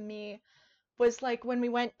impression to me was like when we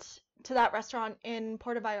went to that restaurant in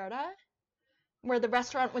Puerto Vallarta, where the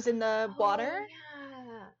restaurant was in the water.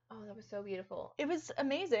 Yeah. Oh, that was so beautiful. It was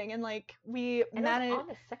amazing, and like we managed on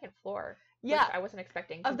the second floor. Yeah, which I wasn't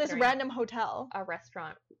expecting of this random hotel. A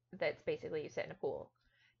restaurant that's basically you sit in a pool.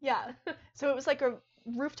 Yeah. So it was like a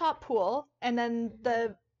rooftop pool, and then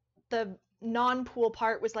the non-pool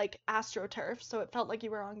part was like AstroTurf, so it felt like you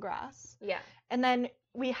were on grass. Yeah. And then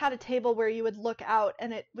we had a table where you would look out,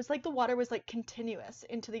 and it was like the water was like continuous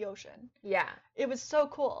into the ocean. Yeah. It was so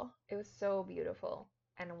cool. It was so beautiful.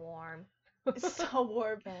 and warm. It's so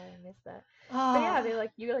warm. Yeah, I miss that. Ah. But yeah, they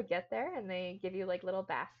like you like get there and they give you like little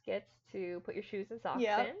baskets to put your shoes and socks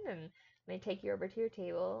Yep. in, and they take you over to your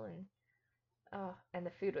table, and the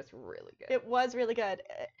food was really good. It was really good.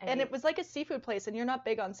 And you- it was like a seafood place, and you're not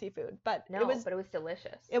big on seafood, but no, it was but it was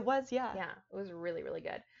delicious. yeah. Yeah, it was really, really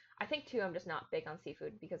good. I think too, I'm just not big on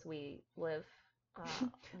seafood because we live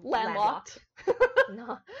Landlocked.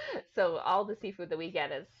 No, so all the seafood that we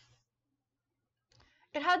get is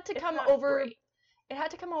It had to it's come not over great. it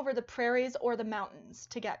had to come over the prairies or the mountains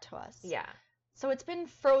to get to us. Yeah, So it's been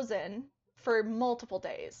frozen for multiple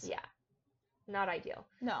days. yeah, not ideal.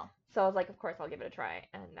 No. So I was like, of course I'll give it a try,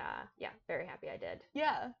 and yeah, very happy I did.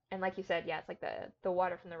 Yeah. And like you said, yeah, it's like the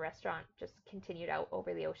water from the restaurant just continued out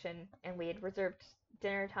over the ocean, and we had reserved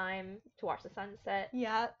dinner time to watch the sunset.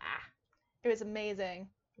 Yeah. Ah, It was amazing.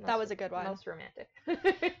 That most- was a good one. Most romantic.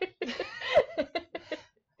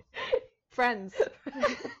 Friends.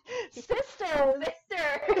 Sisters.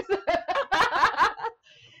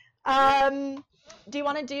 Do you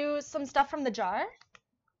want to do some stuff from the jar?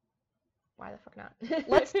 Why the fuck not?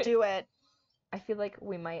 Let's do it. I feel like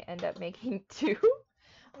we might end up making two.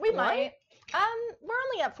 We What? might. We're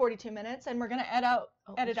only at 42 minutes, and we're gonna edit out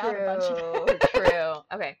a bunch of True, true.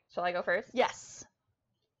 Okay, shall I go first? Yes.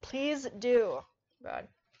 Please do. God.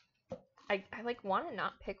 I like want to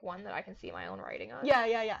not pick one that I can see my own writing on. Yeah,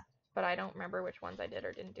 yeah, yeah. But I don't remember which ones I did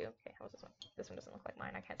or didn't do. Okay, how was this one? This one doesn't look like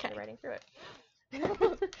mine. I can't see the Okay. writing through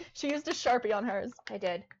it. She used a Sharpie on hers. I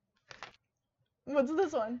did. What's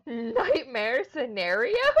this one? Nightmare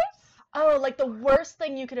scenarios? Oh, like the worst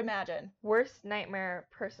thing you could imagine. Worst nightmare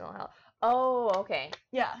personal health. Oh, okay.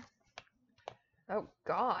 Yeah. Oh,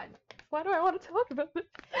 God. Why do I want to talk about this?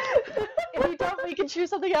 If you don't, we can choose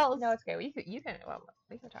something else. No, it's okay. You can, well,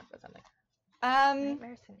 we can talk about something.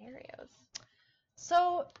 Nightmare scenarios.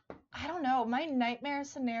 So, I don't know. My nightmare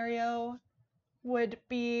scenario would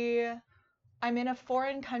be I'm in a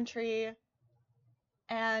foreign country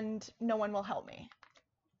and no one will help me.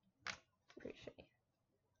 Pretty shitty.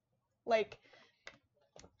 Like,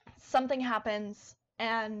 something happens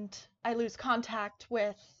and I lose contact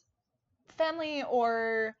with family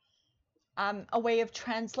or a way of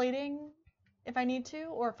translating if I need to,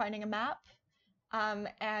 or finding a map.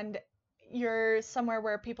 And you're somewhere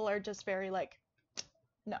where people are just very like,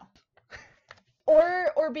 no.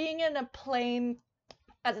 Or being in a plane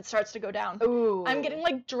as it starts to go down. Ooh. I'm getting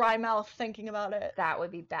like dry mouth thinking about it. That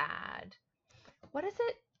would be bad. What is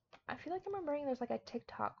it? I feel like I'm remembering there's like a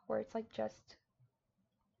TikTok where it's like just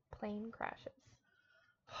plane crashes.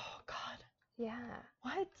 Oh God. Yeah.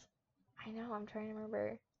 What? I know, I'm trying to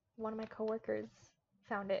remember. One of my coworkers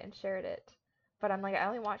found it and shared it. But I'm like, I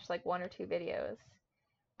only watched like one or two videos.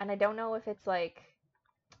 And I don't know if it's like,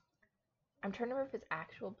 I'm trying to remember if it's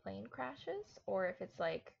actual plane crashes or if it's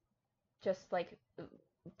like just like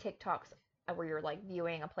TikToks where you're like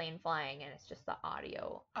viewing a plane flying and it's just the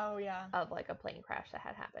audio Oh yeah. of like a plane crash that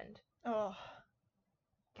had happened. Oh.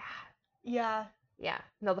 God. Yeah. Yeah.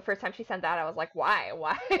 No, the first time she sent that, I was like, why?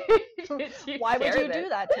 Why did you Why would share you do this?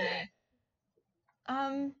 that to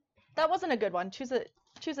me? That wasn't a good one. Choose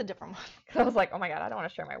a different one. 'Cause I was like, oh my God, I don't want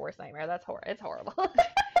to share my worst nightmare. That's it's horrible.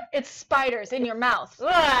 It's spiders in your mouth.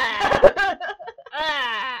 Ah!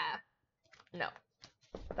 Ah! No.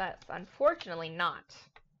 That's unfortunately not.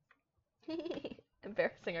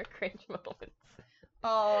 Embarrassing or cringe moments.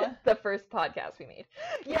 Oh, The first podcast we made.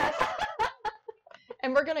 yes.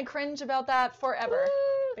 And we're gonna cringe about that forever,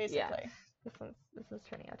 basically. Yeah. This one's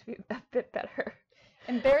turning out to be a bit better.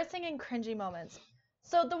 Embarrassing and cringy moments.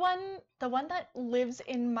 So the one that lives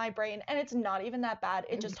in my brain, and it's not even that bad,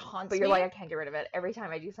 it just haunts But you're me. like, I can't get rid of it. Every time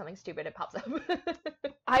I do something stupid, it pops up.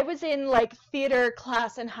 I was in like theater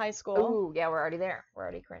class in high school. Ooh, yeah, we're already there. We're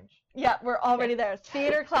already cringe. Yeah, we're already there.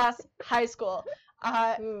 Theater class, high school.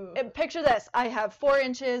 Ooh. And picture this: I have 4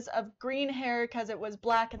 inches of green hair because it was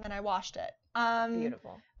black, and then I washed it.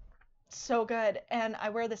 Beautiful. So good, and I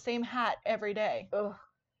wear the same hat every day. Ugh.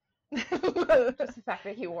 Just the fact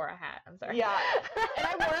that you wore a hat. I'm sorry. Yeah, and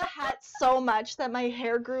I wore a hat so much that my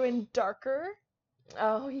hair grew in darker.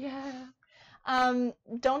 Oh yeah.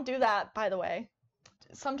 Don't do that, by the way.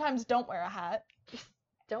 Sometimes don't wear a hat.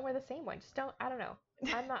 Don't wear the same one. Just don't. I don't know.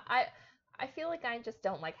 I'm not. I feel like I just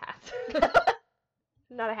don't like hats.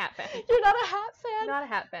 Not a hat fan. You're not a hat fan? Not a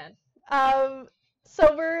hat fan.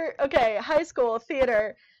 So okay, high school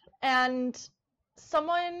theater, and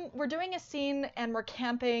we're doing a scene and we're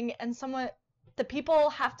camping, and the people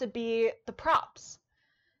have to be the props,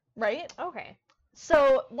 right? Okay.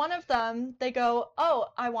 So one of them, they go, oh,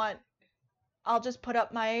 I'll just put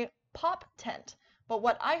up my pop tent. But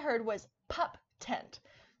what I heard was pup tent.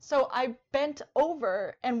 So I bent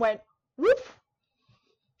over and went, woof.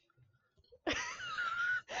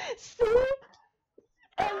 See?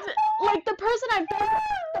 And like the person I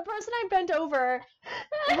bent over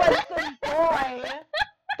was the boy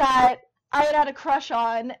that I had a crush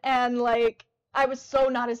on, and like I was so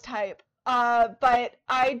not his type. But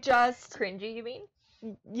I just Cringy, you mean?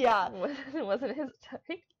 yeah, Wasn't his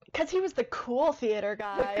type? because he was the cool theater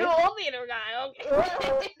guy. The cool theater guy,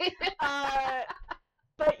 okay.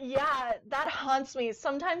 But yeah, that haunts me.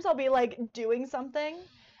 Sometimes I'll be like doing something,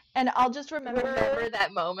 and I'll just remember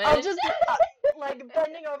that moment. I'll just like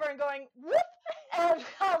bending over and going whoop, and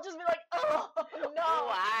I'll just be like, oh no.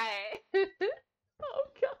 Why? Oh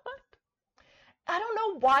god. I don't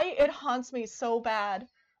know why it haunts me so bad.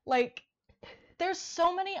 Like, there's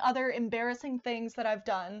so many other embarrassing things that I've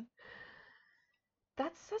done.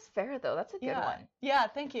 That's fair though. That's a good one. Yeah,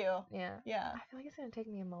 thank you. Yeah. Yeah. I feel like it's gonna take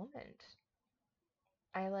me a moment.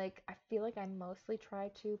 I feel like I mostly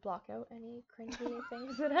try to block out any cringy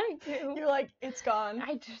things that I do. You're like, it's gone.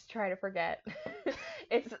 I just try to forget.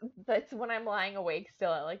 That's when I'm lying awake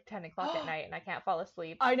still at like 10 o'clock at night and I can't fall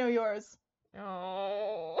asleep. I know yours.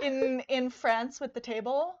 Oh. In France with the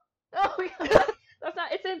table? Oh god.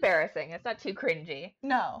 It's embarrassing. It's not too cringy.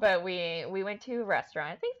 No. But we went to a restaurant.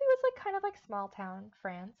 I think it was like kind of like small town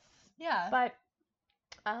France. Yeah. But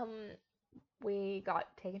we got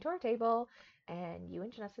taken to our table and you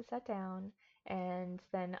and Janessa sat down and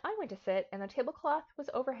then I went to sit and the tablecloth was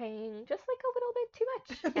overhanging just like a little bit too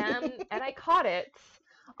much. And I caught it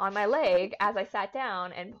on my leg as I sat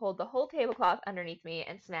down and pulled the whole tablecloth underneath me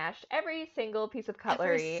and smashed every single piece of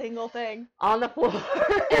cutlery Every single thing on the floor.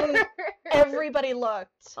 And everybody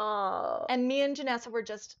looked. Oh. And me and Janessa were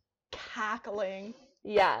just cackling.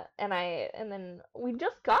 Yeah, and then we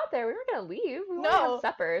just got there. We weren't gonna leave. We wanted to have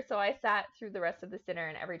supper, so I sat through the rest of this dinner,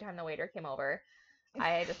 and every time the waiter came over,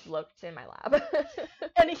 I just looked in my lap.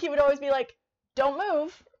 And he would always be like, "Don't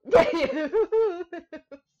move."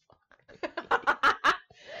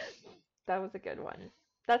 That was a good one.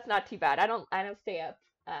 That's not too bad. I don't stay up.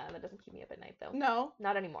 That doesn't keep me up at night though. No,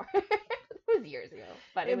 not anymore. It was years ago,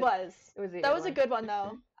 but it was. That was a a good one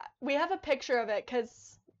though. We have a picture of it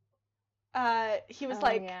because he was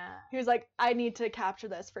he was like, I need to capture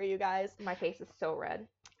this for you guys. My face is so red.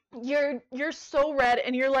 You're so red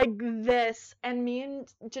and you're like this, and me and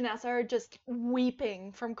Janessa are just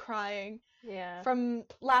weeping from crying. Yeah. From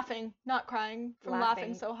laughing, not crying, from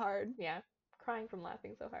laughing so hard. Yeah. Crying from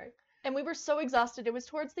laughing so hard. And we were so exhausted. It was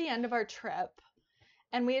towards the end of our trip.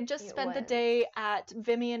 And we had just spent the day at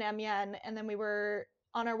Vimy and Amiens, and then we were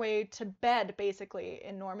on our way to bed, basically,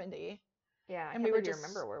 in Normandy. Yeah, and we were just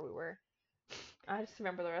remember where we were. I just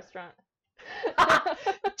remember the restaurant.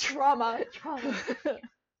 Trauma.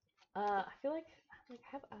 I feel like I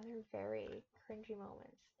have other very cringy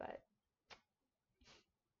moments, but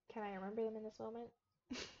can I remember them in this moment?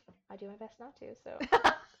 I do my best not to, so.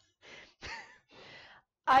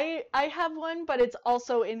 I have one, but it's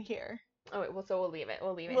also in here. Oh, wait, well, so we'll leave it.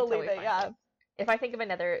 We'll leave it. Yeah. If I think of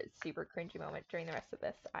another super cringy moment during the rest of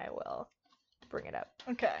this, I will bring it up.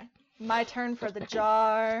 Okay. My turn for the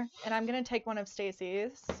jar, and I'm gonna take one of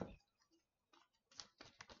Stacy's.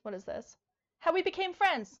 What is this? How we became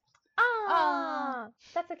friends.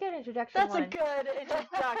 That's a good introduction. That's a good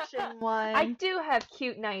introduction one. I do have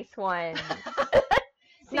cute, nice ones.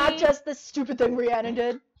 Not just the stupid thing Rhiannon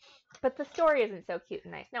did. But the story isn't so cute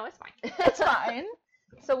and nice. No, it's fine. It's fine.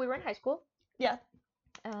 So we were in high school. Yeah.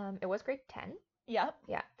 It was grade 10. Yep.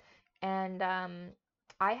 Yeah. And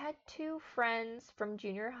I had two friends from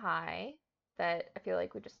junior high that I feel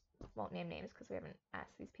like we just won't name names because we haven't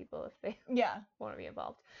asked these people if they want to be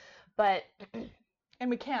involved. But and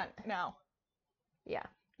we can't now. Yeah.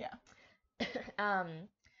 Yeah.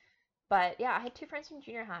 But yeah, I had two friends from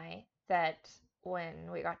junior high that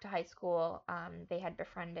when we got to high school, they had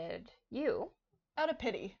befriended you. Out of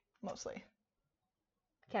pity, mostly.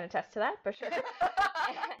 Can attest to that, for sure.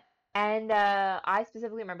 And I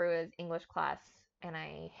specifically remember it was English class, and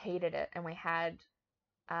I hated it. And we had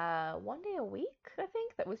 1 day a week, I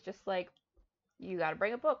think, that was just like, you got to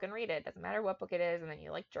bring a book and read it. Doesn't matter what book it is, and then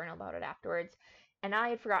you like journal about it afterwards. And I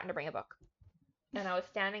had forgotten to bring a book. And I was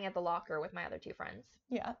standing at the locker with my other two friends.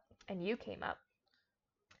 Yeah. And you came up.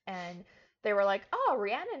 And they were like, oh,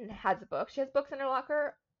 Rhiannon has a book. She has books in her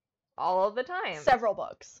locker all of the time. Several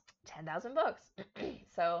books. 10,000 books.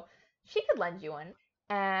 So she could lend you one.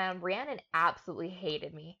 And Rhiannon absolutely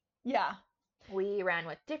hated me. Yeah. We ran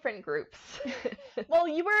with different groups. Well,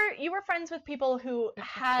 you were friends with people who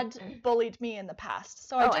had bullied me in the past.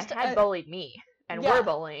 So I had bullied me. And were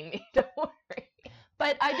bullying me. Don't worry.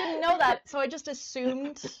 But I didn't know that, so I just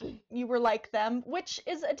assumed you were like them, which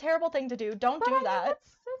is a terrible thing to do. Don't do that.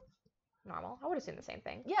 That's normal. I would assume the same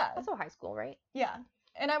thing. Yeah. Also high school, right? Yeah.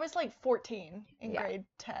 And I was like 14 in Yeah. grade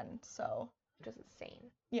 10, so. Which is insane.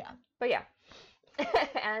 Yeah. But yeah.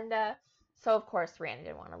 And so, of course, Rhiannon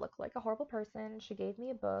didn't want to look like a horrible person. She gave me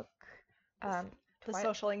a book. The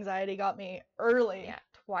social anxiety got me early. Yeah,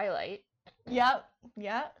 Twilight. Yep.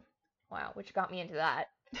 Yeah. Wow, which got me into that.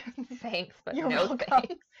 Thanks, but You're no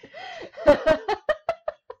welcome.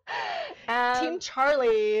 thanks. Team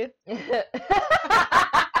Charlie.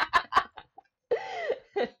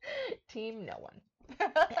 Team no one.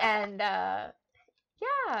 And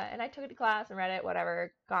yeah, and I took it to class and read it,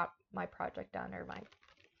 whatever, got my project done or my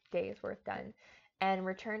day's worth done, and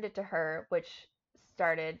returned it to her, which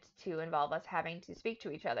started to involve us having to speak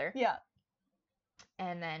to each other. Yeah.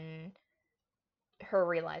 And then her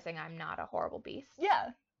realizing I'm not a horrible beast.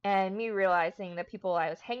 Yeah. And me realizing the people I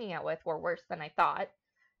was hanging out with were worse than I thought.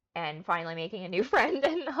 And finally making a new friend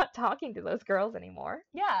and not talking to those girls anymore.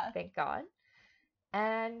 Yeah. Thank God.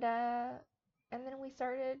 And then we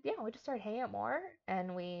just started hanging out more.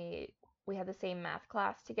 And we had the same math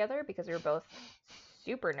class together because we were both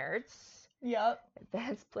super nerds. Yep.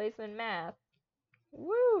 Advanced placement math.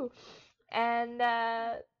 Woo! And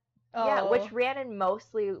yeah, which Rhiannon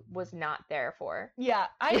mostly was not there for. Yeah,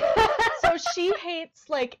 so she hates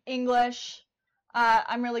like English.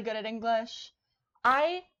 I'm really good at English.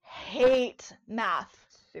 I hate math.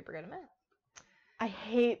 Super good at math. I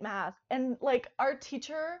hate math. And like our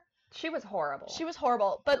teacher, she was horrible. She was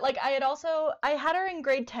horrible. But like I had her in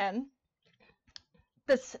grade 10.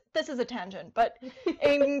 This is a tangent, but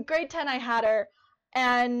in grade 10 I had her,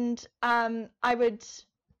 and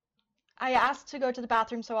I asked to go to the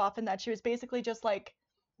bathroom so often that she was basically just like,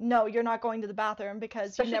 no, you're not going to the bathroom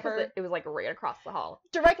because Especially you never. It was like right across the hall.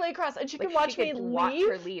 Directly across, and she could watch me leave,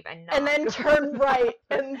 her leave and then turn right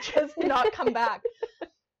and just not come back.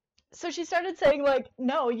 So she started saying like,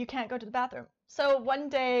 no, you can't go to the bathroom. So one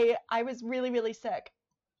day I was really, really sick,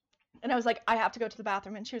 and I was like, I have to go to the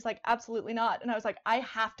bathroom, and she was like, absolutely not. And I was like, I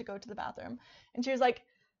have to go to the bathroom, and she was like,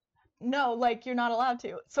 no, like you're not allowed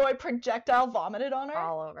to. So I projectile vomited on her.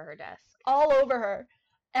 All over her desk. All over her.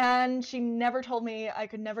 And she never told me I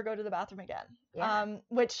could never go to the bathroom again. Yeah.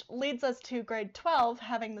 Which leads us to grade 12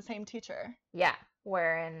 having the same teacher. Yeah,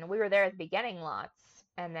 wherein we were there at the beginning lots,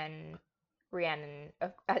 and then Rhiannon,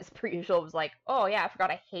 as per usual, was like, oh yeah, I forgot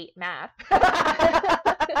I hate math.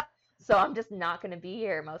 So I'm just not going to be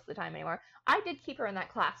here most of the time anymore. I did keep her in that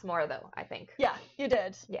class more, though, I think. Yeah, you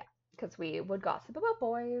did. Yeah, because we would gossip about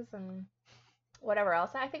boys and whatever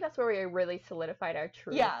else. And I think that's where we really solidified our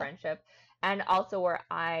true friendship. And also where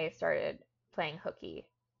I started playing hooky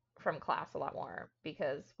from class a lot more,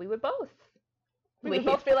 because we would both We would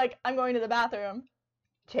both be like, I'm going to the bathroom.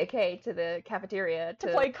 JK, to the cafeteria to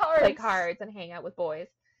play cards and hang out with boys.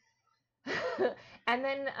 And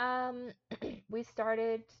then we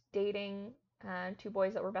started dating two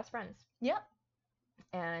boys that were best friends. Yep.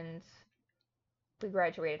 And we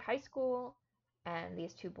graduated high school, and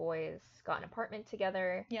these two boys got an apartment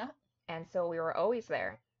together. Yeah. And so we were always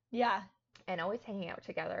there. Yeah. And always hanging out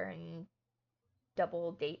together and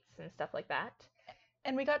double dates and stuff like that.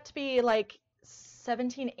 And we got to be like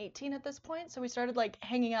 17, 18 at this point, so we started like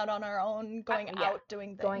hanging out on our own, going out doing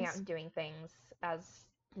things. Going out and doing things as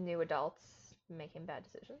new adults, making bad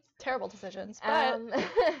decisions. Terrible decisions. But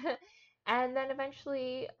and then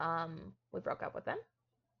eventually we broke up with them.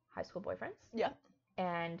 High school boyfriends. Yeah.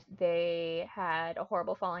 And they had a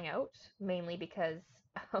horrible falling out, mainly because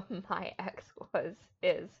my ex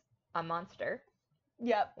is a monster.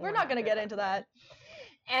 Yeah, we're not going to get into that.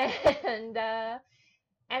 And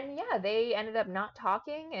yeah, they ended up not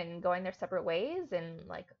talking and going their separate ways, and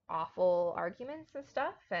like awful arguments and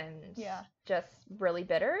stuff, and just really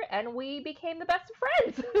bitter, and we became the best of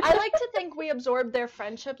friends. I like to think we absorbed their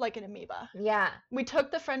friendship like an amoeba. Yeah. We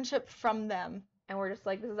took the friendship from them. And we're just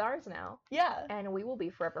like, this is ours now. Yeah. And we will be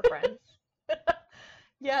forever friends.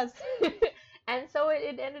 Yes. And so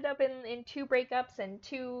it ended up in two breakups and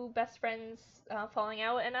two best friends falling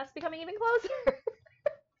out, and us becoming even closer.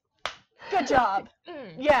 Good job.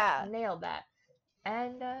 Yeah. Nailed that.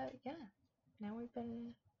 And yeah, now we've been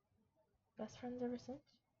best friends ever since.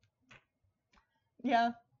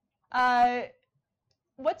 Yeah.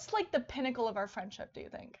 What's like the pinnacle of our friendship, do you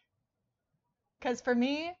think? Because for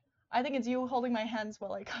me, I think it's you holding my hands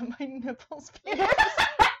while I cut my nipples pierced.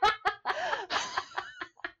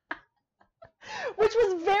 Which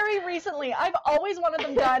was very recently. I've always wanted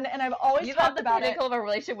them done, and I've always talked about it. The pinnacle of a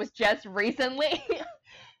relationship was just recently?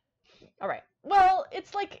 All right. Well,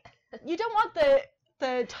 it's like, you don't want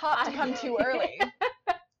the top to come too early.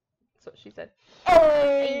 That's what she said.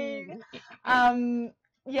 Hey!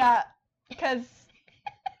 Yeah, because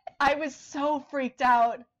I was so freaked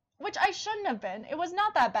out, which I shouldn't have been. It was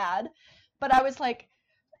not that bad, but I was like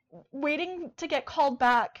waiting to get called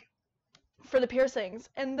back for the piercings,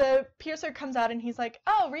 and the piercer comes out and he's like,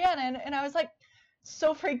 "Oh, Rhiannon," and I was like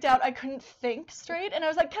so freaked out I couldn't think straight, and I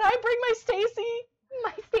was like, "Can I bring my Stacy?"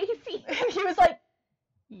 My Stacy. And he was like,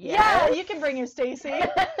 "Yeah, you can bring your Stacy."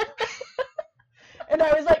 And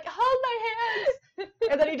I was like, "Hold my hands."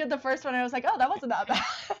 And then he did the first one, and I was like, "Oh, that wasn't that bad."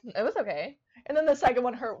 It was okay. And then the second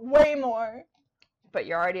one hurt way more. But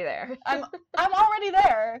you're already there. I'm already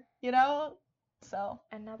there, you know? So,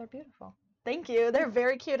 And now they're beautiful. thank you. They're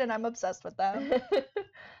very cute and I'm obsessed with them.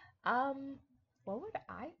 What would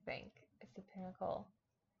I think is the pinnacle?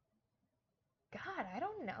 God, I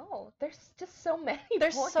don't know. There's just so many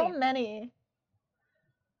There's so points. many.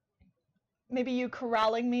 Maybe you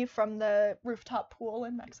corralling me from the rooftop pool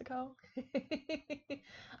in Mexico?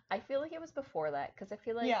 I feel like it was before that, because I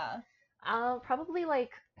feel like Yeah. probably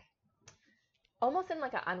like almost in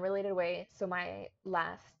like an unrelated way. So my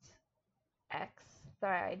last ex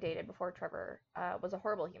that I dated before Trevor was a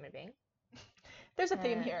horrible human being. There's a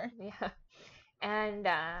theme here. Yeah. And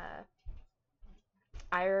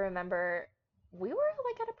I remember we were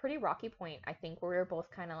like at a pretty rocky point, I think, where we were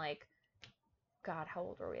both kind of like, God, how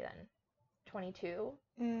old were we then? 22?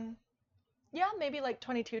 Yeah, maybe like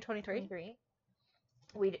 22, 23. 23.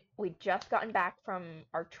 We'd just gotten back from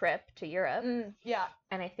our trip to Europe. Yeah.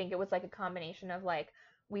 And I think it was like a combination of like,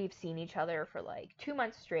 we've seen each other for like 2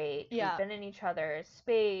 months straight. Yeah. We've been in each other's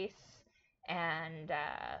space. And,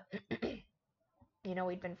 you know,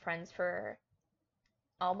 we'd been friends for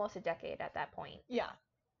almost a decade at that point. Yeah.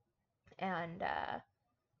 And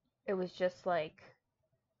it was just like,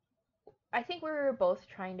 I think we were both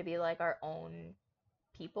trying to be like our own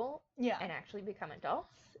people Yeah. and actually become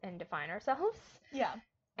adults and define ourselves. Yeah.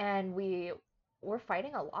 And we were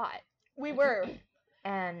fighting a lot. We were.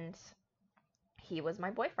 And he was my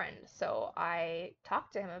boyfriend, so I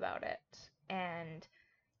talked to him about it. And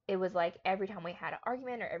it was like every time we had an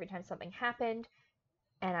argument or every time something happened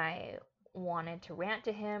and I wanted to rant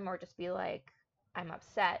to him or just be like, I'm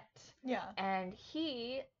upset. Yeah. And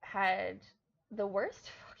he had the worst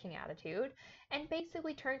fucking attitude and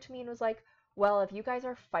basically turned to me and was like, well, if you guys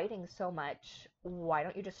are fighting so much, why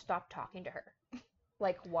don't you just stop talking to her?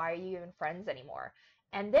 Like, why are you even friends anymore?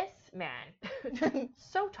 And this man,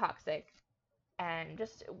 so toxic, and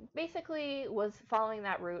just basically was following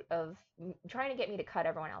that route of trying to get me to cut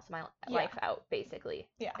everyone else in my life out, basically.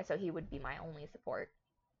 Yeah. So he would be my only support.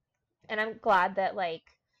 And I'm glad that, like,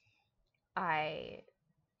 I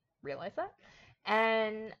realized that.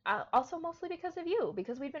 And also mostly because of you,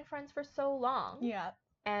 because we've been friends for so long. Yeah.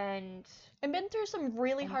 And been through some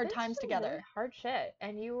really hard times together. Really hard shit.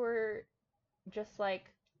 And you were just like,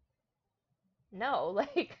 no,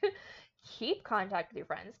 like, keep contact with your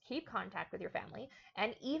friends, keep contact with your family.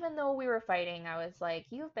 And even though we were fighting, I was like,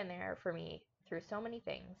 you've been there for me through so many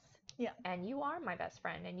things. Yeah. And you are my best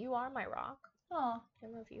friend, and you are my rock. Oh, I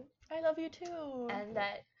love you. I love you too. And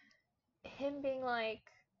that him being like,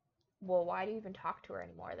 well, why do you even talk to her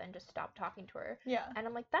anymore? Then just stop talking to her. Yeah. And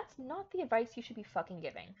I'm like, that's not the advice you should be fucking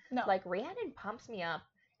giving. No. Like, Rhiannon pumps me up.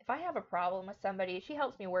 If I have a problem with somebody, she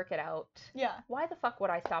helps me work it out. Yeah. Why the fuck would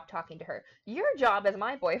I stop talking to her? Your job as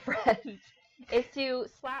my boyfriend is to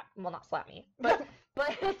not slap me, but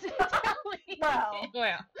to tell me,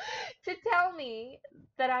 to tell me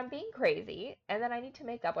that I'm being crazy and that I need to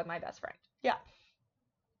make up with my best friend. Yeah.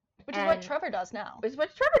 Which is what Trevor does now. Which is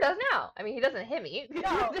what Trevor does now. I mean, he doesn't hit me.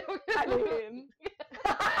 No. I mean.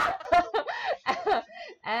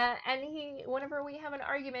 And he, whenever we have an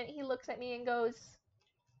argument, he looks at me and goes,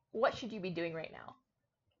 what should you be doing right now?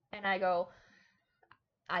 And I go,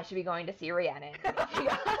 I should be going to see Rhiannon.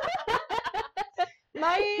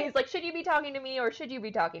 He's like, should you be talking to me or should you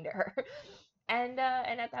be talking to her? And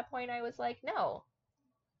at that point I was like, no.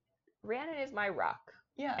 Rhiannon is my rock.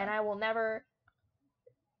 Yeah. And I will never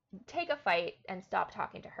take a fight and stop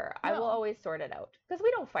talking to her. No. I will always sort it out. Because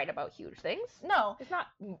we don't fight about huge things. No. It's not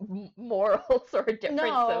morals or differences.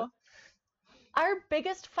 No. Our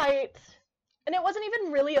biggest fight, and it wasn't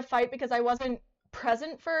even really a fight because I wasn't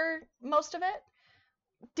present for most of it.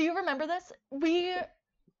 Do you remember this?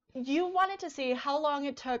 You wanted to see how long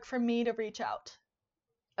it took for me to reach out.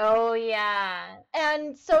 Oh, yeah.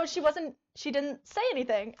 And so she didn't say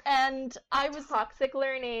anything. And I was... Toxic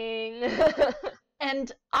learning.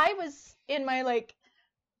 And I was in my, like,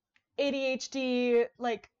 ADHD,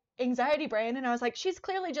 like, anxiety brain, and I was like, she's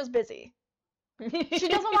clearly just busy. She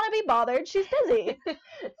doesn't want to be bothered. She's busy.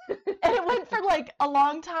 And it went for like a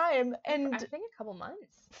long time. And I think a couple months.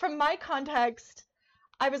 from my context,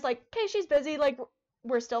 I was like, okay, she's busy. Like,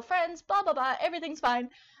 we're still friends, blah, blah, blah. Everything's fine.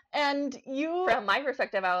 And you... From my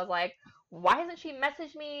perspective, I was like, why hasn't she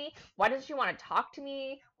messaged me? Why doesn't she want to talk to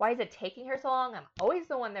me? Why is it taking her so long? I'm always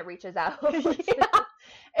the one that reaches out. Yeah.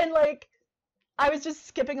 And like, I was just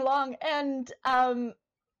skipping along. And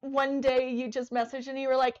one day you just messaged and you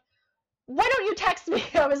were like, why don't you text me?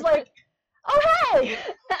 I was like, oh, hey!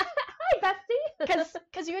 Hi, bestie!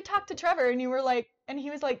 Because you had talked to Trevor and you were like, and he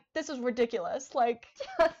was like, this is ridiculous. Like,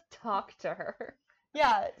 Just talk to her.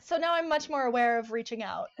 yeah. So now I'm much more aware of reaching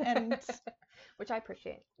out. And Which I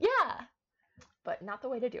appreciate. yeah. But not the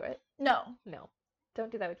way to do it. No, No.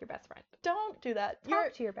 Don't do that with your best friend. don't do that.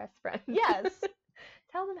 Talk to your best friend. Yes.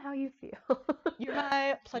 Tell them how you feel. You're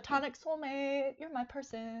my platonic soulmate. You're my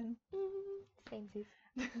person. Samesies.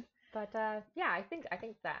 But yeah, I think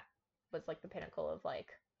that was like the pinnacle of like,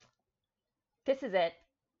 this is it.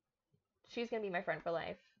 She's gonna be my friend for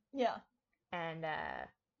life, Yeah. and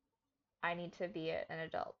I need to be an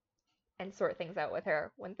adult and sort things out with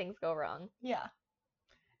her when things go wrong. Yeah.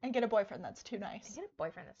 And get a boyfriend that's too nice. Get a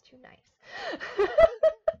boyfriend that's too nice.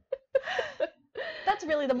 That's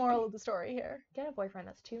really the moral of the story here. Get a boyfriend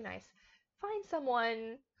that's too nice. Find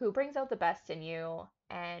someone who brings out the best in you,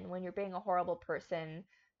 and when you're being a horrible person,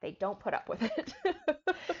 they don't put up with it.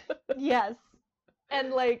 Yes.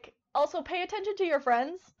 And like, also pay attention to your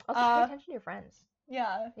friends. Also, pay attention to your friends.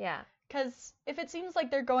 Yeah. Yeah. Because if it seems like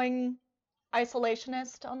they're going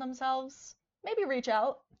isolationist on themselves, maybe reach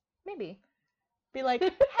out. Maybe. Be like,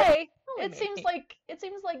 hey, Only it seems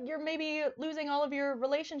like you're maybe losing all of your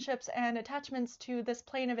relationships and attachments to this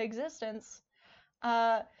plane of existence.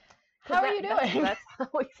 How are you doing? That's how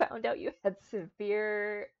we found out you had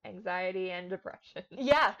severe anxiety and depression.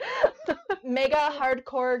 Yeah. Mega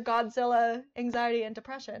hardcore Godzilla anxiety and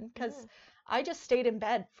depression. Because I just stayed in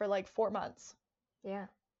bed for like 4 months. Yeah.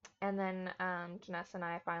 And then Janessa and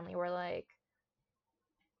I finally were like,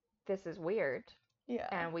 this is weird. Yeah.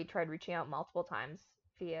 And we tried reaching out multiple times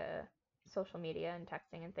via social media and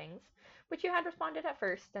texting and things, which you had responded at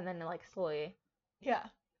first and then like slowly Yeah.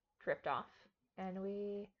 dripped off. And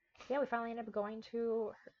we finally ended up going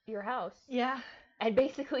to your house. Yeah. And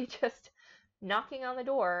basically just knocking on the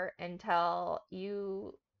door until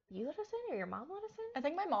you let us in or your mom let us in? I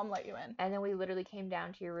think my mom let you in. And then we literally came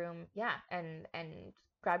down to your room, and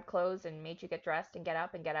grabbed clothes and made you get dressed and get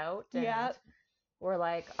up and get out. And Yeah. we're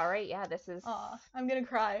like, all right, yeah, this is... Aw, I'm gonna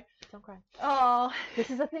cry. Don't cry. Oh.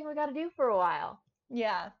 This is a thing we gotta do for a while.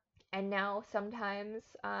 Yeah. And now sometimes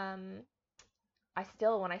I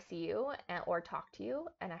still, when I see you or talk to you,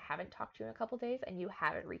 and I haven't talked to you in a couple days, and you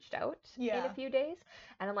haven't reached out in Yeah. a few days,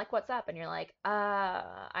 and I'm like, what's up? And you're like, I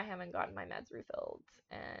haven't gotten my meds refilled,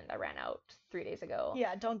 and I ran out 3 days ago.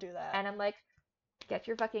 Yeah, don't do that. And I'm like, get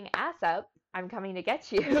your fucking ass up. I'm coming to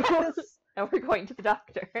get you. Yes. And we're going to the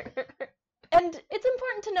doctor. And it's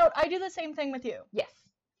important to note, I do the same thing with you. Yes,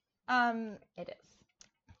 It it is.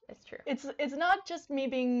 It's true. it's not just me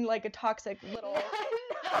being like a toxic little.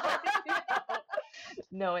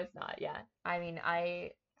 No, it's not. Yeah. I mean,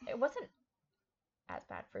 it wasn't as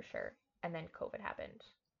bad for sure. And then COVID happened.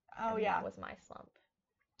 Oh and yeah, that was my slump.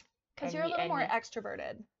 because and you're a you- little and more you-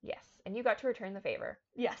 extroverted. Yes. And you got to return the favor.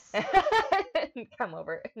 Yes. And come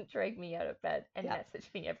over and drag me out of bed and Yeah. message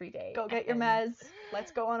me every day. Go get your and- meds.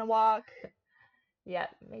 Let's go on a walk. Yeah.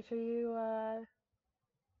 Make sure you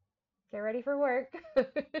get ready for work.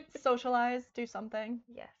 Socialize. Do something.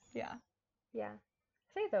 Yes. Yeah. Yeah.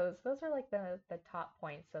 Say those. Those are like the top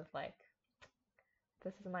points of like,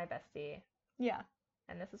 this is my bestie, Yeah.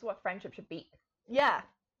 and this is what friendship should be. Yeah.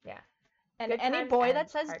 Yeah. And Good any times boy and that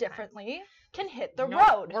says hard times. differently can hit the Not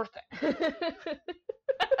road. worth it.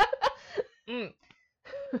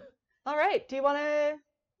 All right. Do you want to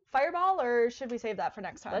fireball or should we save that for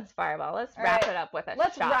next time? Let's fireball. Let's All wrap right. it up with a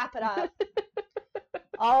Let's shot. wrap it up.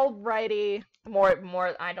 Alrighty.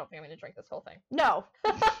 More. I don't think I'm gonna drink this whole thing. No.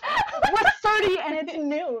 We're 30 and it's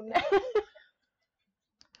noon.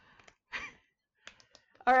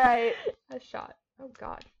 All right. A shot. Oh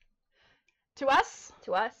God. To us,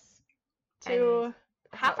 To us. to And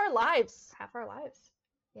half our lives. half our lives.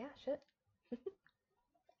 Yeah. Shit.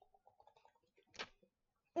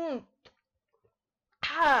 Mm.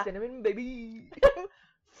 Ah, Cinnamon baby.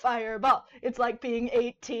 fireball. It's like being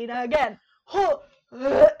 18 again. I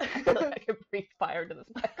I feel like I could breathe fire to this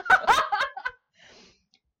microphone.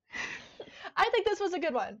 think this was a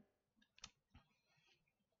good one.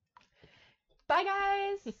 Bye,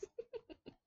 guys.